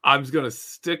 I'm going to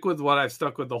stick with what I've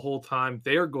stuck with the whole time.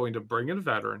 They are going to bring in a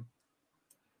veteran,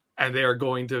 and they are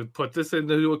going to put this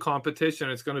into a competition.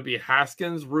 It's going to be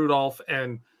Haskins, Rudolph,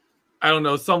 and I don't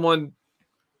know, someone.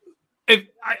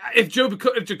 If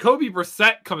Jacoby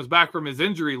Brissett comes back from his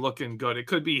injury looking good, it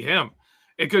could be him.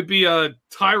 It could be a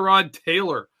Tyrod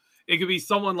Taylor. It could be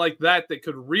someone like that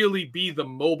could really be the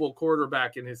mobile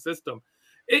quarterback in his system.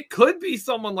 It could be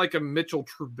someone like a Mitchell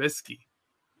Trubisky,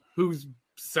 who's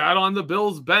sat on the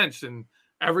Bills bench and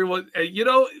everyone,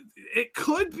 it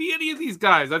could be any of these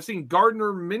guys. I've seen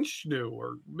Gardner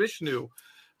Minshew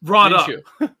brought up.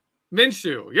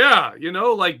 Minshew, yeah,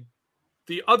 like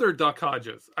the other Duck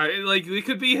Hodges. It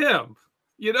could be him.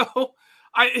 Who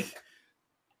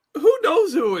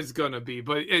knows who it's going to be,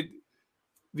 but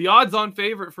the odds-on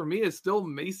favorite for me is still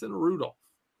Mason Rudolph.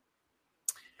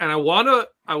 And I want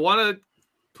to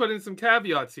put in some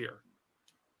caveats here.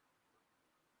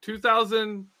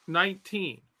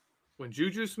 2019, when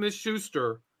Juju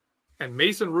Smith-Schuster and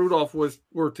Mason Rudolph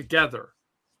were together,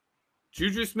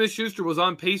 Juju Smith-Schuster was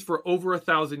on pace for over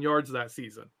 1,000 yards that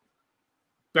season.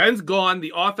 Ben's gone.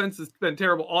 The offense has been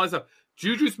terrible. All that stuff.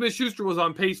 Juju Smith-Schuster was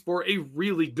on pace for a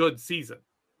really good season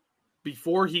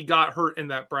before he got hurt in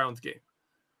that Browns game.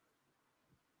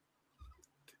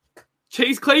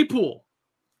 Chase Claypool,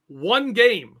 one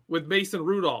game with Mason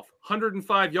Rudolph,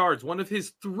 105 yards, one of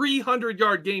his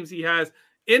 300-yard games he has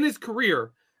in his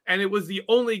career, and it was the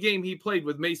only game he played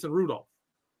with Mason Rudolph.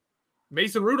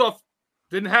 Mason Rudolph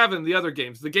didn't have in the other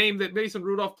games. The game that Mason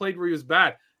Rudolph played where he was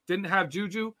bad didn't have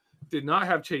Juju, did not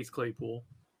have Chase Claypool.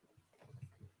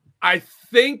 I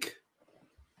think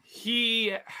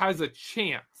he has a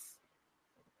chance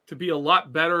to be a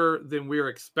lot better than we're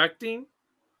expecting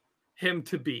him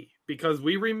to be. Because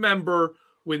we remember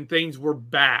when things were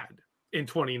bad in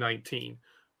 2019.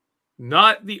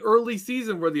 Not the early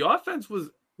season where the offense was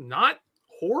not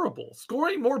horrible.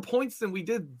 Scoring more points than we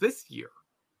did this year.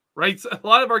 Right? So a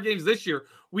lot of our games this year,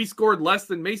 we scored less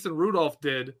than Mason Rudolph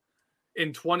did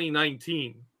in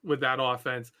 2019 with that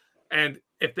offense. And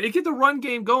if they get the run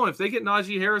game going, if they get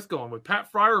Najee Harris going with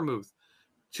Pat Freiermuth,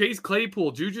 Chase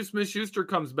Claypool, Juju Smith-Schuster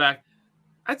comes back,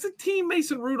 that's a team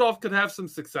Mason Rudolph could have some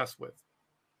success with.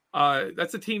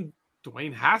 That's a team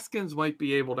Dwayne Haskins might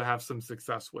be able to have some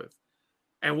success with.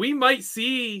 And we might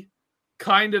see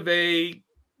kind of a,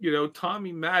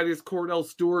 Tommy Maddox, Cordell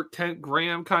Stewart, Kent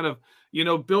Graham kind of,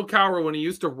 Bill Cowher when he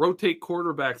used to rotate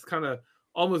quarterbacks kind of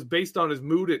almost based on his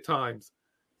mood at times.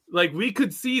 Like we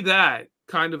could see that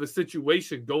kind of a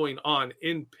situation going on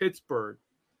in Pittsburgh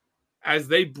as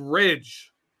they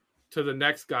bridge to the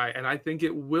next guy. And I think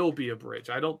it will be a bridge.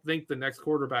 I don't think the next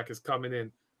quarterback is coming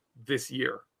in this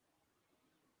year.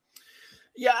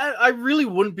 Yeah, I really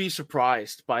wouldn't be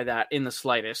surprised by that in the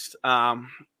slightest. I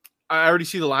already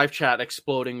see the live chat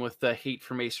exploding with the hate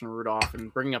for Mason Rudolph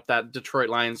and bringing up that Detroit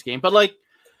Lions game. But,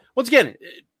 once again,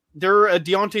 they're a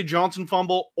Deontay Johnson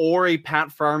fumble or a Pat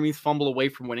Freiermuth fumble away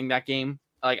from winning that game.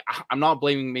 I'm not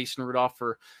blaming Mason Rudolph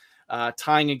for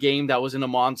tying a game that was in a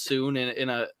monsoon in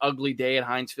an ugly day at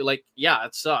Heinz Field. Yeah,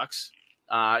 it sucks.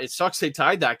 It sucks they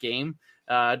tied that game.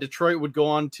 Detroit would go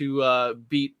on to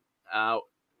beat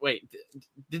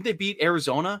did they beat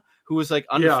Arizona, who was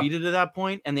undefeated at that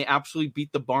point, and they absolutely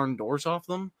beat the barn doors off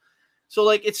them? So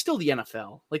it's still the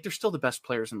NFL. They're still the best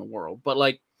players in the world. But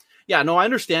yeah, no, I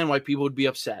understand why people would be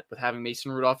upset with having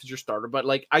Mason Rudolph as your starter, but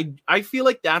like I feel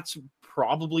like that's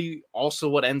probably also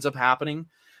what ends up happening.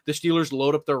 The Steelers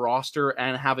load up their roster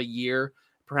and have a year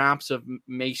perhaps of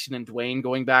Mason and Dwayne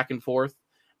going back and forth,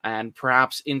 and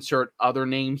perhaps insert other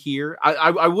name here.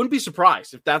 I wouldn't be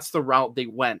surprised if that's the route they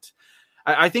went.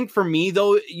 I think for me,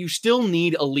 though, you still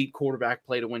need elite quarterback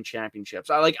play to win championships.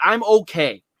 I'm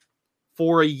okay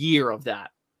for a year of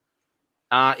that.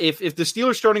 If the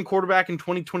Steelers starting quarterback in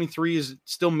 2023 is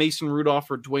still Mason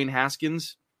Rudolph or Dwayne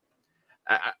Haskins,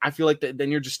 I feel like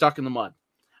then you're just stuck in the mud.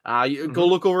 Go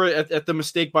look over at the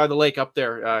mistake by the lake up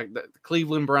there, the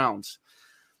Cleveland Browns.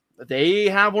 They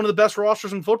have one of the best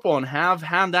rosters in football and have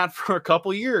had that for a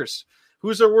couple years.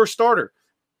 Who's their worst starter?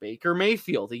 Baker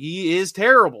Mayfield. He is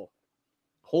terrible,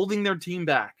 holding their team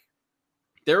back.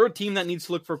 They're a team that needs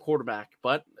to look for a quarterback,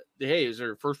 but hey, is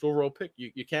their first overall pick?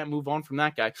 You can't move on from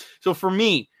that guy. So for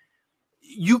me,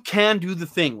 you can do the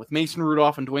thing with Mason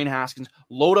Rudolph and Dwayne Haskins,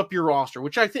 load up your roster,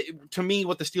 which I think, to me,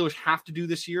 what the Steelers have to do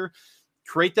this year,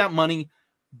 create that money,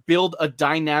 build a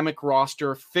dynamic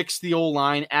roster, fix the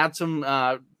O-line, add some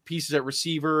pieces at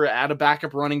receiver, add a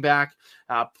backup running back,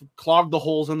 clog the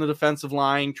holes on the defensive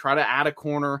line, try to add a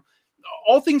corner.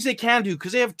 All things they can do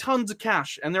because they have tons of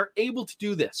cash and they're able to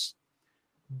do this.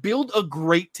 Build a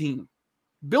great team.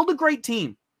 Build a great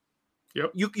team.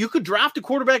 Yep. You could draft a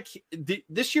quarterback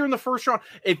this year in the first round.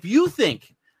 If you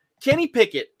think Kenny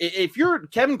Pickett, if you're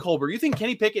Kevin Colbert, you think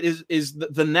Kenny Pickett is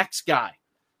the next guy.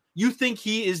 You think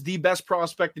he is the best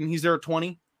prospect and he's there at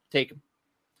 20? Take him.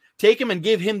 Take him and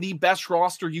give him the best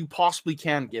roster you possibly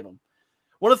can give him.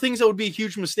 One of the things that would be a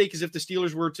huge mistake is if the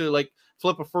Steelers were to like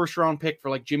flip a first round pick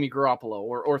for like Jimmy Garoppolo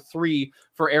or 3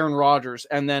 for Aaron Rodgers,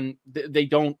 and then they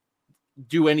don't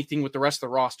do anything with the rest of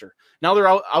the roster. Now they're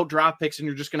out draft picks and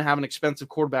you're just going to have an expensive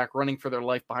quarterback running for their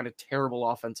life behind a terrible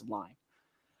offensive line.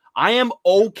 I am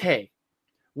okay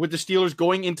with the Steelers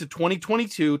going into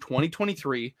 2022,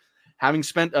 2023, having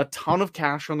spent a ton of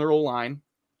cash on their O-line.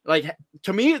 Like,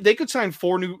 to me, they could sign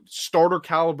 4 new starter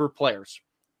caliber players.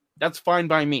 That's fine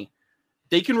by me.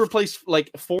 They can replace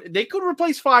they could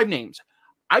replace 5 names.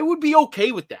 I would be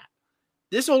okay with that.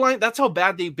 This O-line, that's how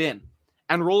bad they've been.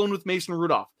 And rolling with Mason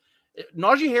Rudolph.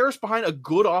 Najee Harris behind a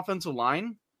good offensive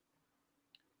line.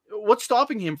 What's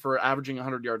stopping him from averaging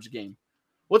 100 yards a game?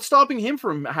 What's stopping him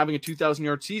from having a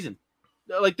 2,000-yard season?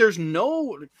 Like, there's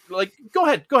no, like, go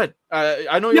ahead.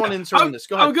 I know you want to insert on this.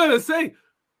 Go ahead. I'm going to say,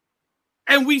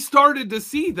 and we started to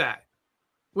see that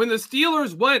when the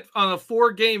Steelers went on a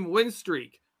 4-game win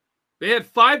streak. They had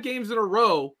 5 games in a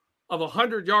row of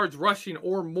 100 yards rushing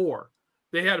or more.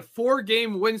 They had a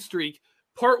 4-game win streak.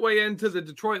 Partway into the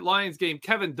Detroit Lions game,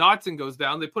 Kevin Dotson goes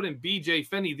down. They put in B.J.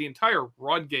 Finney. The entire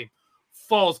run game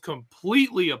falls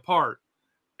completely apart,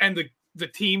 and the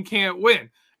team can't win.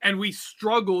 And we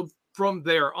struggled from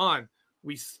there on.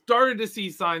 We started to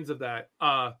see signs of that.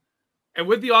 And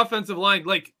with the offensive line,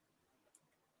 like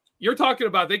you're talking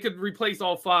about, they could replace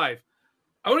all 5.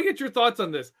 I want to get your thoughts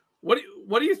on this. What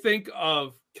do you think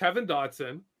of Kevin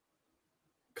Dotson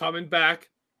coming back?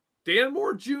 Dan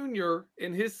Moore Jr.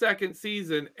 in his second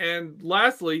season. And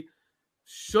lastly,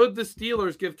 should the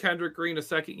Steelers give Kendrick Green a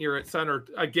second year at center?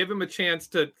 Give him a chance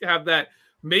to have that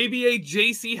maybe a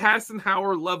J.C.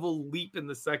 Hassenauer level leap in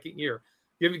the second year.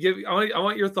 I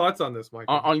want your thoughts on this, Mike.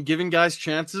 On giving guys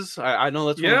chances? I know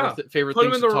that's one of our favorite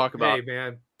things to talk about. Hey,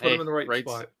 man. Put him in the right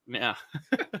spot. Yeah.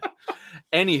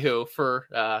 Anywho,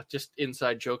 for just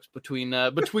inside jokes between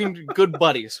good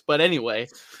buddies. But anyway,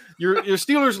 your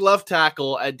Steelers left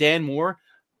tackle at Dan Moore.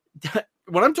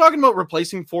 When I'm talking about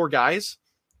replacing 4 guys,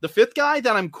 the 5th guy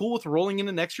that I'm cool with rolling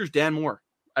into next year is Dan Moore.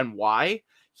 And why?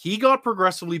 He got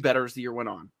progressively better as the year went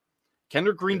on.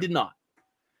 Kendrick Green did not.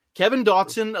 Kevin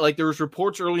Dotson, like there was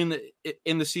reports early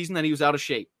in the season that he was out of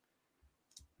shape.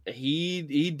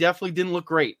 He definitely didn't look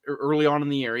great early on in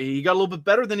the year. He got a little bit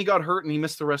better, then he got hurt and he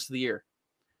missed the rest of the year.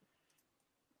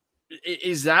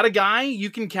 Is that a guy you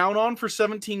can count on for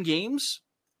 17 games?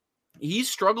 He's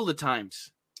struggled at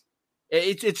times.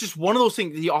 It's just one of those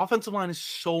things. The offensive line is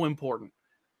so important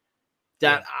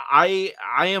that I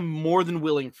am more than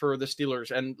willing for the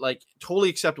Steelers and like totally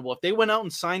acceptable. If they went out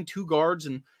and signed 2 guards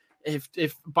and if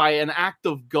by an act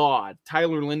of God,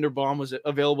 Tyler Linderbaum was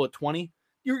available at 20,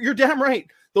 you're damn right.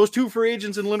 Those 2 free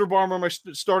agents and Linderbaum are my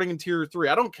starting in tier 3.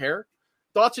 I don't care.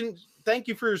 Dotson, thank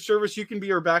you for your service. You can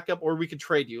be our backup or we could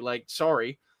trade you. Like,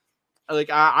 sorry. Like,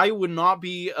 I would not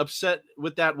be upset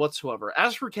with that whatsoever.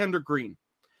 As for Kendrick Green,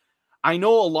 I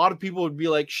know a lot of people would be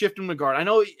like, shift him to guard. I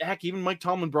know, heck, even Mike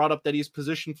Tomlin brought up that he has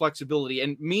position flexibility.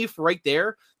 And me, right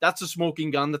there, that's a smoking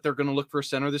gun that they're going to look for a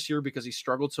center this year because he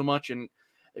struggled so much. And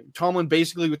Tomlin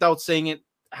basically, without saying it,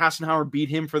 Hassenauer beat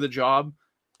him for the job,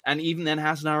 and even then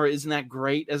Hassenauer isn't that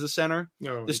great as a center.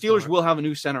 No, The Steelers will have a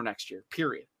new center next year,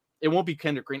 period. It won't be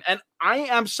Kendrick Green. And I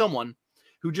am someone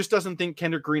who just doesn't think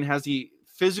Kendrick Green has the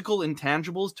physical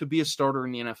intangibles to be a starter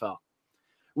in the NFL.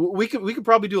 We could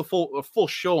probably do a full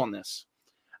show on this.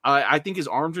 I think his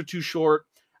arms are too short.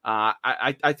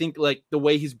 I think like the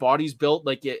way his body's built,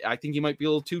 I think he might be a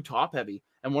little too top heavy.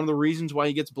 And one of the reasons why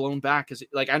he gets blown back is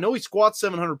like, I know he squats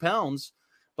 700 pounds,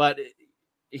 but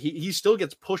he still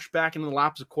gets pushed back into the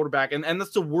laps of quarterback. And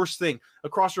that's the worst thing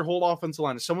across your whole offensive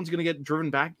line. If someone's going to get driven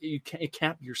back, it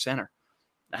can't be your center.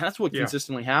 And that's what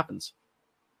consistently happens.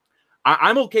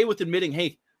 I'm okay with admitting,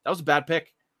 hey, that was a bad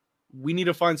pick. We need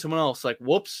to find someone else. Like,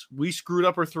 whoops, we screwed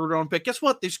up our third round pick. Guess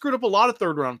what? They screwed up a lot of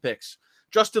third round picks.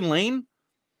 Justin Lane,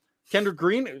 Kendrick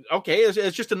Green. Okay.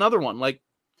 It's just another one. Like,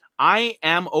 I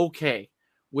am okay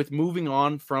with moving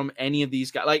on from any of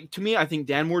these guys. Like, to me, I think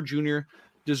Dan Moore Jr.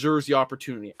 deserves the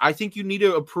opportunity. I think you need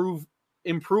to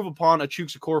improve upon a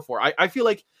Chuks Okorafor. I feel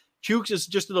like Chuks is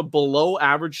just a below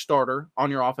average starter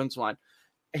on your offensive line.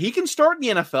 He can start in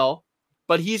the NFL,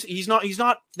 but he's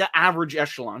not the average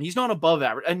echelon. He's not above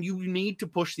average, and you need to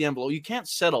push the envelope. You can't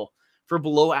settle for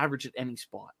below average at any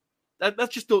spot.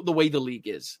 That's just the way the league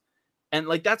is. And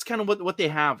like that's kind of what they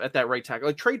have at that right tackle.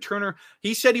 Like Trey Turner,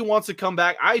 he said he wants to come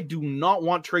back. I do not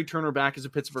want Trey Turner back as a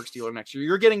Pittsburgh Steeler next year.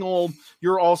 You're getting old.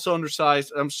 You're also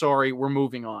undersized. I'm sorry. We're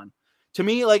moving on. To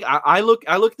me, like I look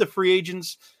at the free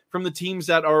agents from the teams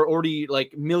that are already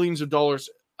like millions of dollars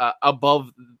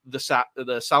above the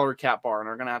salary cap bar and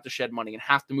are going to have to shed money and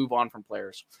have to move on from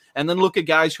players. And then look at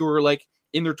guys who are like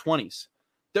in their 20s.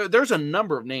 There's a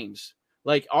number of names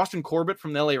like Austin Corbett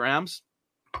from the LA Rams.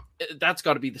 That's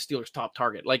got to be the Steelers' top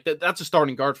target. Like that's a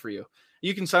starting guard for you.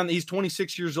 You can sign. He's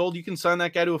 26 years old. You can sign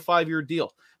that guy to a 5-year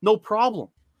deal. No problem.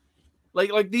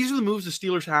 Like these are the moves the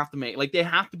Steelers have to make. Like they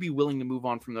have to be willing to move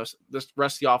on from this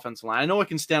rest of the offensive line. I know I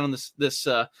can stand on this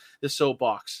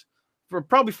soapbox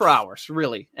for hours,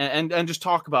 really, and just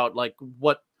talk about like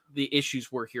what the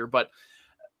issues were here. But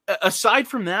aside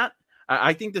from that,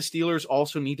 I think the Steelers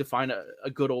also need to find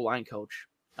a good O-line coach.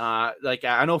 Like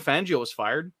I know Fangio was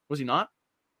fired. Was he not?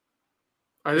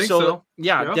 I think so.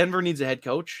 Yeah, Denver needs a head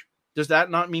coach. Does that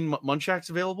not mean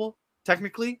Munchak's available?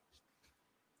 Technically,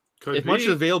 if Munch is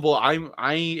available,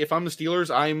 if I'm the Steelers,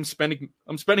 I'm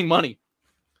spending money.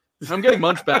 I'm getting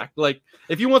Munch back. Like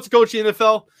if he wants to coach the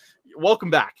NFL, welcome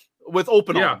back with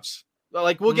open arms.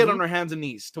 Like we'll get on our hands and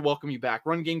knees to welcome you back.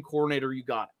 Run game coordinator, you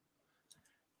got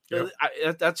it.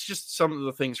 Yep. That's just some of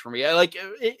the things for me. Like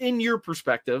in your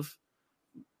perspective,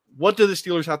 what do the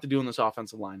Steelers have to do in this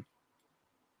offensive line?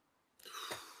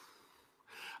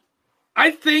 I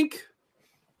think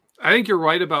you're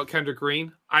right about Kendrick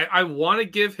Green. I want to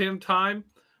give him time,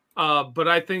 but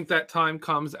I think that time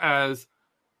comes as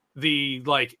the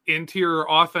like interior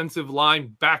offensive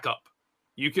line backup.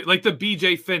 You could like the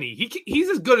BJ Finney. He's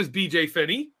as good as BJ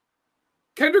Finney.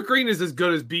 Kendrick Green is as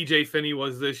good as BJ Finney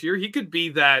was this year. He could be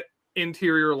that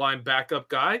interior line backup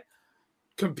guy.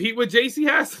 Compete with JC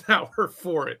Hassenauer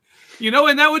for it,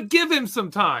 and that would give him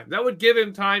some time. That would give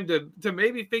him time to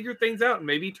maybe figure things out, and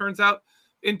maybe he turns out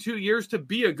in 2 years to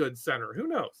be a good center. Who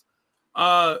knows?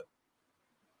 But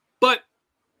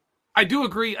I do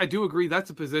agree. That's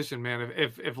a position, man.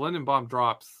 If Lindenbaum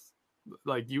drops,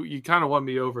 like you kind of won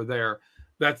me over there.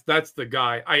 That's the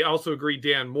guy. I also agree.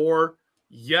 Dan Moore.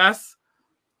 Yes,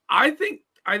 I think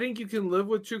you can live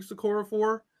with Chuks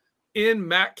Okorafor. In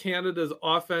Matt Canada's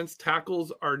offense,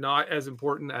 tackles are not as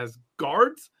important as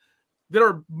guards that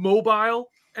are mobile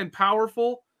and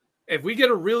powerful. If we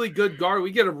get a really good guard,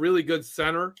 we get a really good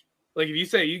center. Like if you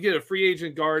say you get a free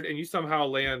agent guard and you somehow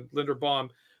land Linderbaum,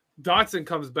 Dotson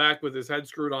comes back with his head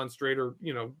screwed on straight or,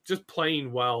 just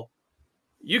playing well.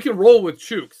 You can roll with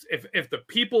Chuks. If the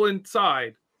people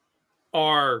inside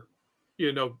are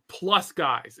plus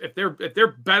guys, if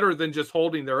they're better than just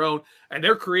holding their own and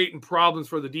they're creating problems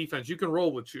for the defense, you can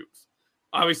roll with Chuks.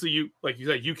 Obviously, like you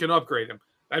said, you can upgrade him.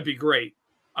 That'd be great.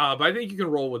 But I think you can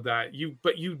roll with that.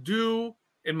 But you do,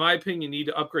 in my opinion, need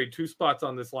to upgrade 2 spots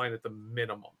on this line at the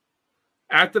minimum.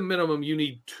 At the minimum, you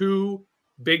need 2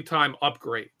 big-time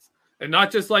upgrades. And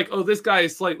not just like, oh, this guy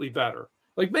is slightly better.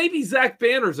 Like maybe Zach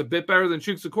Banner's a bit better than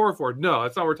Chuks Okorafor. No,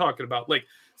 that's not what we're talking about. Like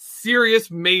serious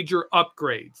major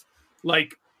upgrades.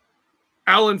 Like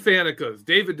Alan Fanekas,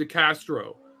 David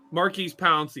DeCastro, Marquise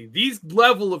Pouncey, these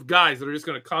level of guys that are just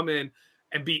going to come in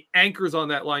and be anchors on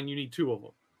that line. You need 2 of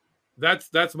them.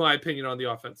 That's my opinion on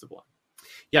the offensive line.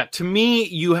 Yeah, to me,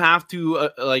 you have to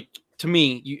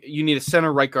you need a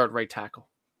center, right guard, right tackle.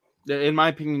 In my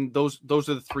opinion, those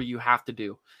are the 3 you have to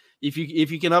do. If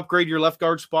you can upgrade your left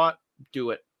guard spot, do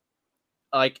it.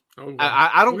 Like, Oh, wow.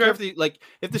 I don't care Okay.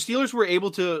 if the Steelers were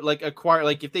able to like acquire,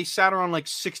 like if they sat around like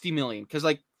 60 million, because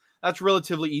like that's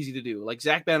relatively easy to do. Like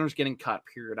Zach Banner's getting cut,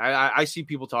 period. I see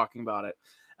people talking about it.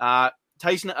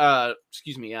 Stephon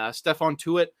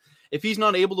Tuitt, if he's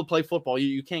not able to play football,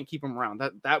 you can't keep him around.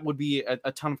 That would be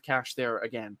a ton of cash there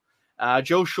again.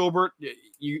 Joe Schobert,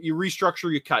 you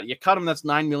restructure, you cut him. That's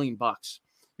 $9 million.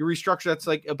 You restructure, that's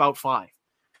like about $5 million,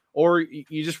 or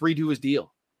you just redo his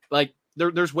deal. Like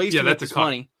there's ways to make this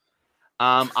money.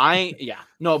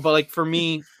 But like for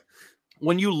me,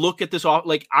 when you look at this off,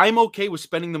 like I'm okay with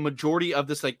spending the majority of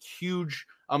this like huge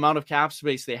amount of cap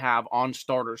space they have on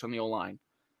starters on the O-line.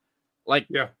 Like,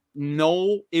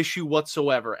 no issue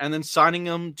whatsoever. And then signing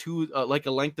them to like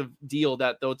a length of deal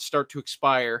that they'll start to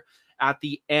expire at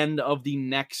the end of the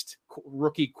next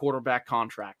rookie quarterback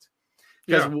contract.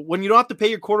 Because when you don't have to pay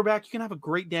your quarterback, you can have a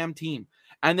great damn team.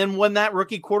 And then when that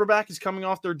rookie quarterback is coming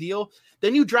off their deal,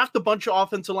 then you draft a bunch of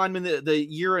offensive linemen the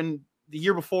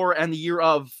year before and the year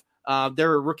of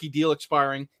their rookie deal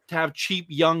expiring to have cheap,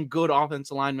 young, good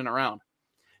offensive linemen around.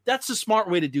 That's the smart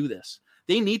way to do this.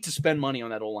 They need to spend money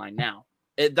on that O-line now.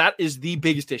 That is the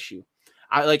biggest issue.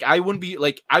 I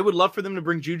would love for them to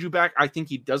bring Juju back. I think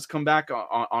he does come back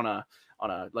on a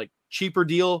like cheaper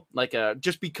deal, like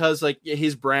just because like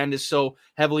his brand is so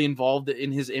heavily involved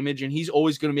in his image, and he's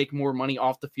always going to make more money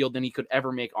off the field than he could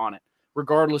ever make on it,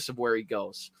 regardless of where he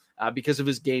goes, because of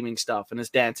his gaming stuff and his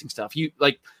dancing stuff.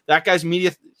 That guy's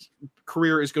media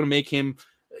career is going to make him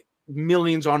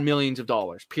millions on millions of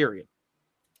dollars, period.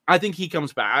 I think he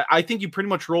comes back. I think you pretty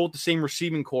much roll with the same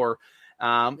receiving core.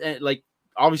 Like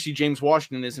obviously James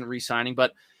Washington isn't re-signing,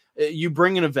 but you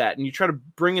bring in a vet and you try to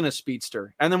bring in a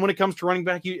speedster. And then when it comes to running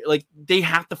back, they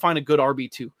have to find a good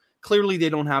RB2. Clearly they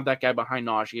don't have that guy behind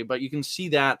Najee, but you can see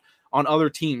that on other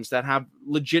teams that have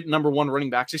legit number one running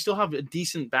backs. They still have a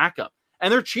decent backup,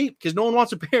 and they're cheap because no one wants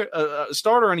to pay a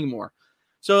starter anymore.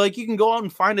 So like you can go out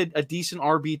and find a decent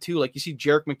RB2. Like you see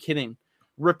Jerick McKinnon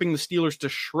ripping the Steelers to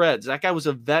shreds. That guy was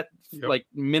a vet, like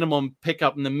minimum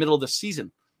pickup in the middle of the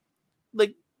season.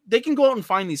 Like they can go out and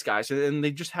find these guys, and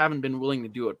they just haven't been willing to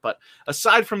do it. But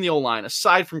aside from the O-line,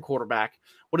 aside from quarterback,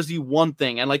 what is the one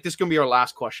thing? And like this is going to be our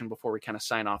last question before we kind of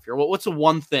sign off here. What's the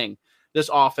one thing this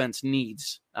offense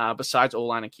needs besides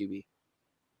O-line and QB?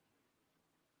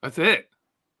 That's it.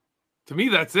 To me,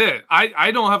 that's it.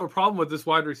 I don't have a problem with this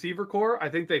wide receiver core. I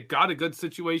think they've got a good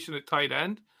situation at tight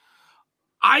end.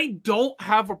 I don't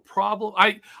have a problem.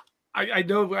 I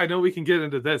know we can get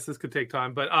into this. This could take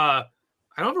time, but I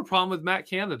don't have a problem with Matt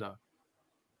Canada.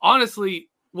 Honestly,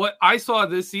 what I saw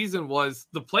this season was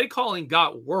the play calling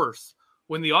got worse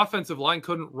when the offensive line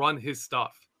couldn't run his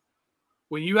stuff.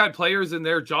 When you had players in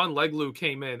there, John Leglu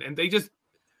came in and they just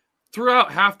threw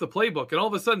out half the playbook, and all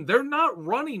of a sudden they're not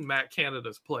running Matt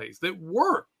Canada's plays that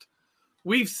worked.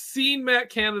 We've seen Matt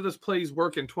Canada's plays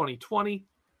work in 2020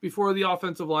 before the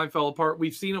offensive line fell apart.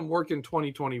 We've seen him work in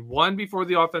 2021 before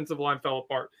the offensive line fell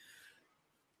apart.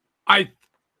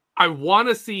 I want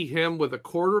to see him with a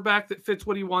quarterback that fits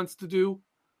what he wants to do,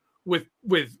 with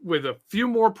a few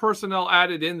more personnel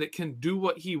added in that can do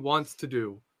what he wants to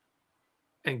do,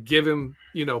 and give him,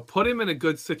 put him in a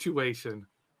good situation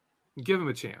and give him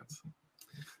a chance.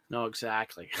 No,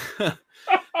 exactly. That's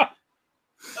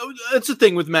the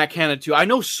thing with Matt Canada too. I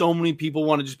know so many people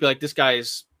want to just be like, this guy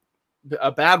is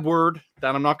a bad word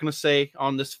that I'm not going to say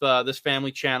on this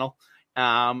family channel.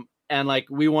 And like,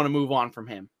 we want to move on from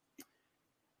him.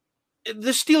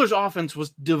 The Steelers offense was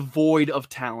devoid of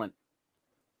talent.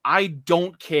 I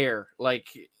don't care like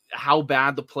how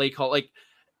bad the play call, like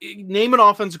name an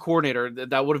offensive coordinator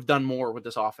that would have done more with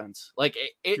this offense. Like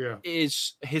it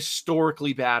is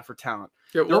historically bad for talent.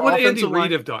 Yeah, what would Andy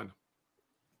Reid have done?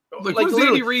 Like what does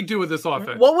Andy Reid do with this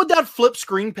offense? What would that flip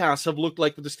screen pass have looked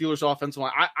like with the Steelers offensive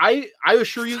line? I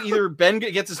assure you, either Ben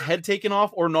gets his head taken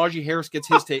off or Najee Harris gets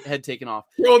his head taken off.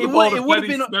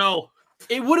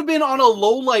 It would have been on a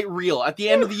low light reel at the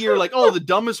end of the year, like, oh, the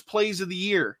dumbest plays of the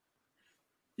year.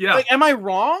 Yeah. Like, am I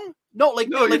wrong? No,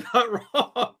 you're not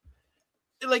wrong.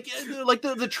 Like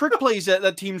the trick plays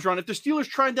that teams run. If the Steelers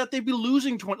tried that, they'd be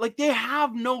losing 20. Like they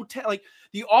have no like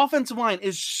the offensive line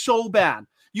is so bad.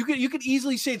 You could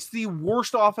easily say it's the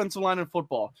worst offensive line in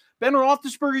football. Ben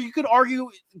Roethlisberger, you could argue,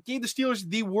 gave the Steelers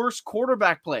the worst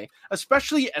quarterback play,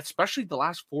 especially the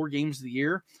last 4 games of the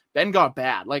year. Ben got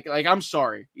bad. Like I'm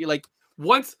sorry.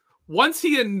 Once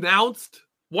he announced,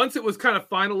 once it was kind of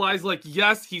finalized, like,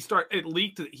 yes, it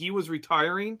leaked that he was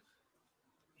retiring,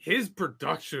 his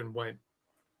production went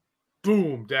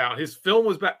boom down. His film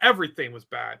was bad. Everything was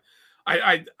bad.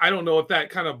 I don't know if that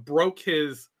kind of broke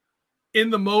his in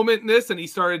the momentness, and he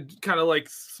started kind of like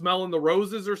smelling the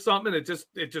roses or something. It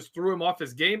just threw him off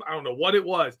his game. I don't know what it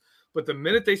was, but the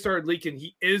minute they started leaking,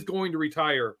 he is going to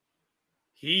retire.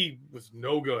 He was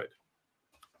no good.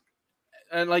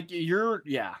 And like you're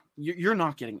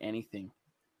not getting anything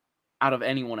out of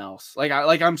anyone else.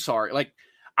 I'm sorry. Like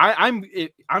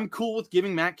I'm cool with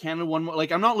giving Matt Canada one more.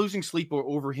 Like I'm not losing sleep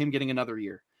over him getting another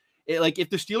year. Like if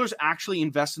the Steelers actually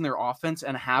invest in their offense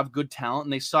and have good talent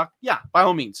and they suck, yeah, by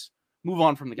all means, move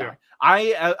on from the guy. Yeah.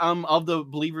 I am of the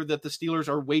believer that the Steelers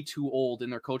are way too old in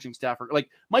their coaching staff. Like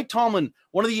Mike Tomlin,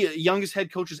 one of the youngest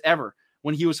head coaches ever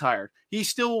when he was hired. He's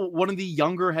still one of the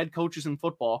younger head coaches in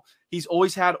football. He's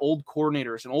always had old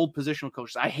coordinators and old positional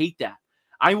coaches. I hate that.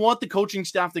 I want the coaching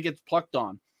staff that gets plucked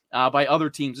on by other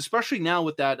teams, especially now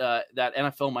with that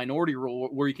NFL minority rule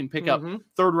where you can pick up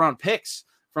third-round picks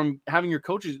from having your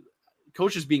coaches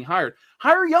being hired.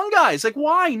 Hire young guys. Like,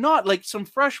 why not? Like some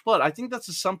fresh blood. I think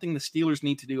that's something the Steelers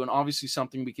need to do, and obviously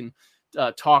something we can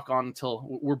talk on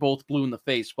until we're both blue in the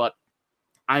face. But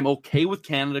I'm okay with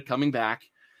Canada coming back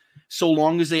so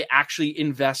long as they actually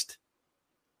invest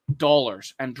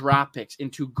dollars and draft picks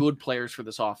into good players for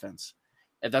this offense.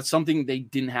 And that's something they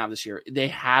didn't have this year. They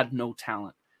had no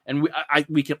talent. And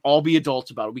we can all be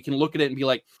adults about it. We can look at it and be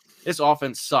like, this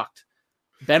offense sucked.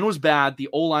 Ben was bad. The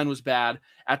O-line was bad.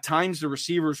 At times, the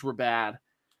receivers were bad.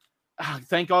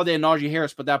 Thank God they had Najee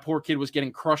Harris, but that poor kid was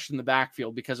getting crushed in the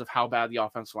backfield because of how bad the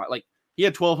offense was. Like, he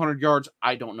had 1,200 yards.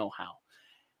 I don't know how.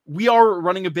 We are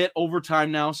running a bit over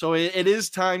time now, so it is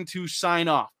time to sign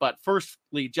off. But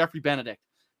firstly, Jeffrey Benedict,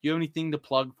 do you have anything to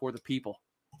plug for the people?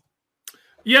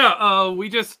 Yeah,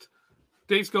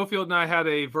 Dave Schofield and I had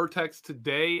a Vertex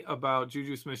today about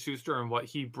Juju Smith-Schuster and what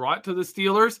he brought to the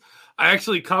Steelers. I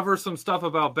actually cover some stuff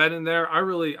about Ben in there. I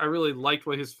really liked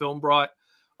what his film brought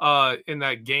in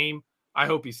that game. I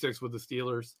hope he sticks with the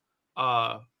Steelers.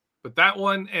 But that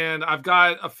one, and I've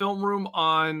got a film room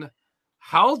on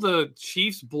how the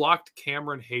Chiefs blocked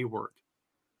Cameron Hayward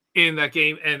in that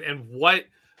game and what,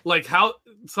 like how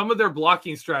some of their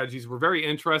blocking strategies were very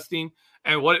interesting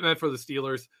and what it meant for the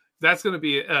Steelers. That's going to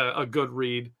be a good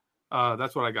read.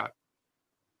 That's what I got.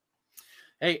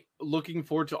 Hey, looking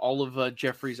forward to all of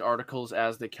Jeffrey's articles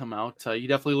as they come out. You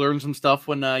definitely learn some stuff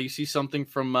when you see something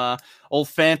from old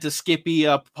Fanta Skippy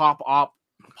pop up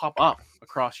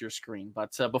across your screen.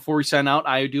 But before we sign out,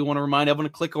 I do want to remind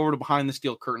everyone to click over to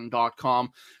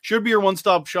BehindTheSteelCurtain.com. Should be your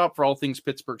one-stop shop for all things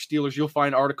Pittsburgh Steelers. You'll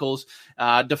find articles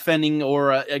defending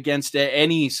or against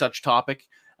any such topic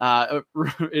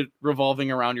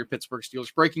revolving around your Pittsburgh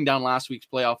Steelers, breaking down last week's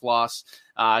playoff loss,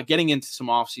 getting into some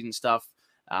offseason stuff,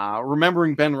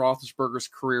 remembering Ben Roethlisberger's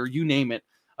career, you name it.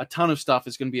 A ton of stuff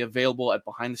is going to be available at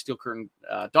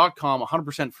BehindTheSteelCurtain.com,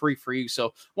 100% free for you.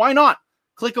 So why not?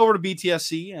 Click over to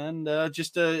BTSC and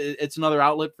it's another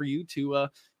outlet for you to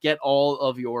get all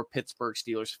of your Pittsburgh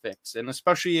Steelers fix. And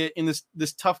especially in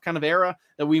this tough kind of era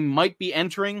that we might be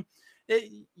entering, it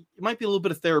might be a little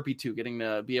bit of therapy too, getting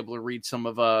to be able to read some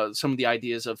of the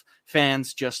ideas of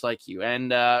fans just like you.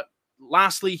 And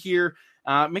lastly here,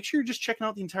 make sure you're just checking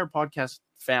out the entire podcast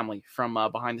family from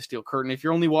Behind the Steel Curtain. If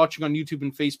you're only watching on YouTube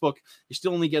and Facebook, you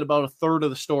still only get about a third of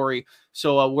the story.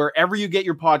 So wherever you get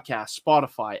your podcasts,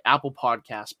 Spotify, Apple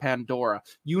Podcasts, Pandora,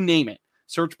 you name it,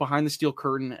 search Behind the Steel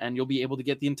Curtain and you'll be able to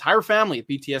get the entire family at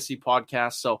BTSC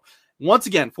Podcast. So once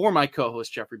again, for my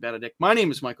co-host, Jeffrey Benedict, my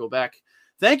name is Michael Beck.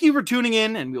 Thank you for tuning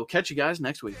in, and we'll catch you guys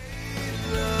next week.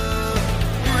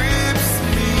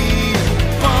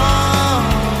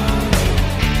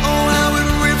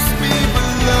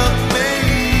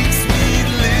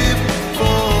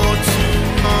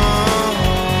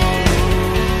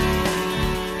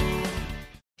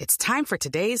 It's time for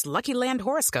today's Lucky Land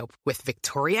horoscope with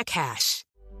Victoria Cash.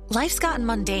 Life's gotten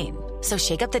mundane, so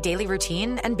shake up the daily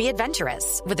routine and be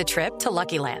adventurous with a trip to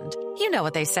Lucky Land. You know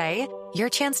what they say, your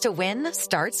chance to win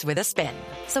starts with a spin.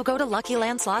 So go to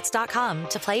LuckyLandSlots.com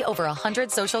to play over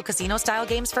 100 social casino-style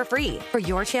games for free for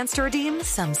your chance to redeem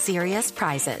some serious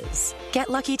prizes. Get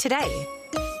lucky today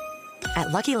at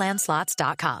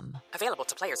LuckyLandSlots.com. Available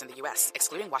to players in the U.S.,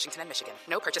 excluding Washington and Michigan.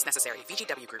 No purchase necessary.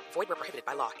 VGW Group. Void where prohibited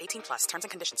by law. 18+. Terms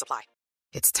and conditions apply.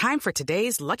 It's time for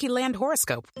today's Lucky Land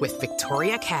horoscope with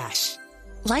Victoria Cash.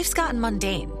 Life's gotten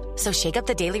mundane, so shake up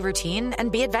the daily routine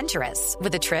and be adventurous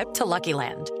with a trip to Lucky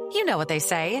Land. You know what they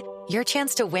say, your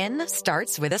chance to win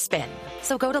starts with a spin.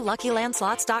 So go to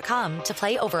LuckyLandSlots.com to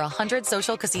play over 100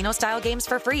 social casino-style games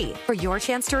for free for your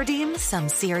chance to redeem some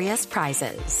serious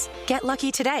prizes. Get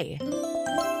lucky today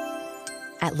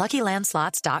at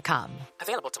LuckyLandSlots.com.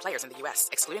 Available to players in the U.S.,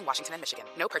 excluding Washington and Michigan.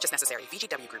 No purchase necessary.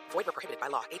 VGW Group. Void where prohibited by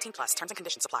law. 18+. Terms and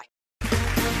conditions apply.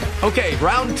 Okay,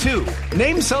 round two.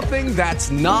 Name something that's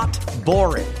not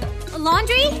boring. A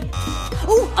laundry?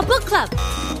 Ooh, a book club.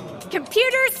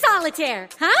 Computer solitaire,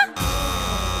 huh?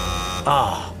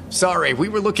 Ah, sorry, we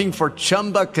were looking for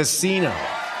Chumba Casino.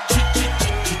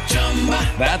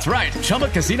 That's right,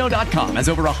 ChumbaCasino.com has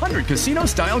over 100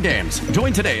 casino-style games.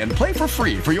 Join today and play for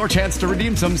free for your chance to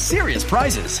redeem some serious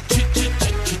prizes.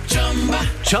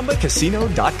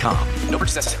 ChumbaCasino.com. No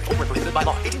purchase necessary. Void where prohibited by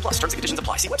law. 18 plus. Terms and conditions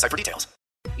apply. See website for details.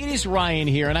 It is Ryan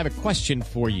here, and I have a question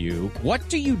for you. What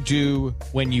do you do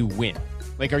when you win?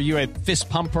 Like, are you a fist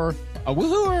pumper, a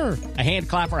woohooer, a hand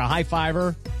clapper, a high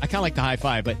fiver? I kind of like the high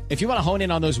five, but if you want to hone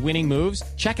in on those winning moves,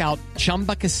 check out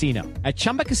Chumba Casino. At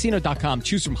ChumbaCasino.com,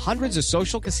 choose from hundreds of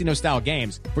social casino-style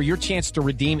games for your chance to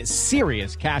redeem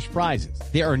serious cash prizes.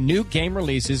 There are new game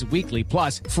releases weekly,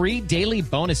 plus free daily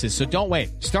bonuses, so don't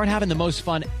wait. Start having the most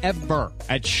fun ever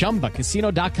at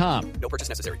ChumbaCasino.com. No purchase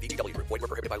necessary. VGW Group. Void where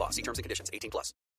prohibited by law. See terms and conditions. 18 plus.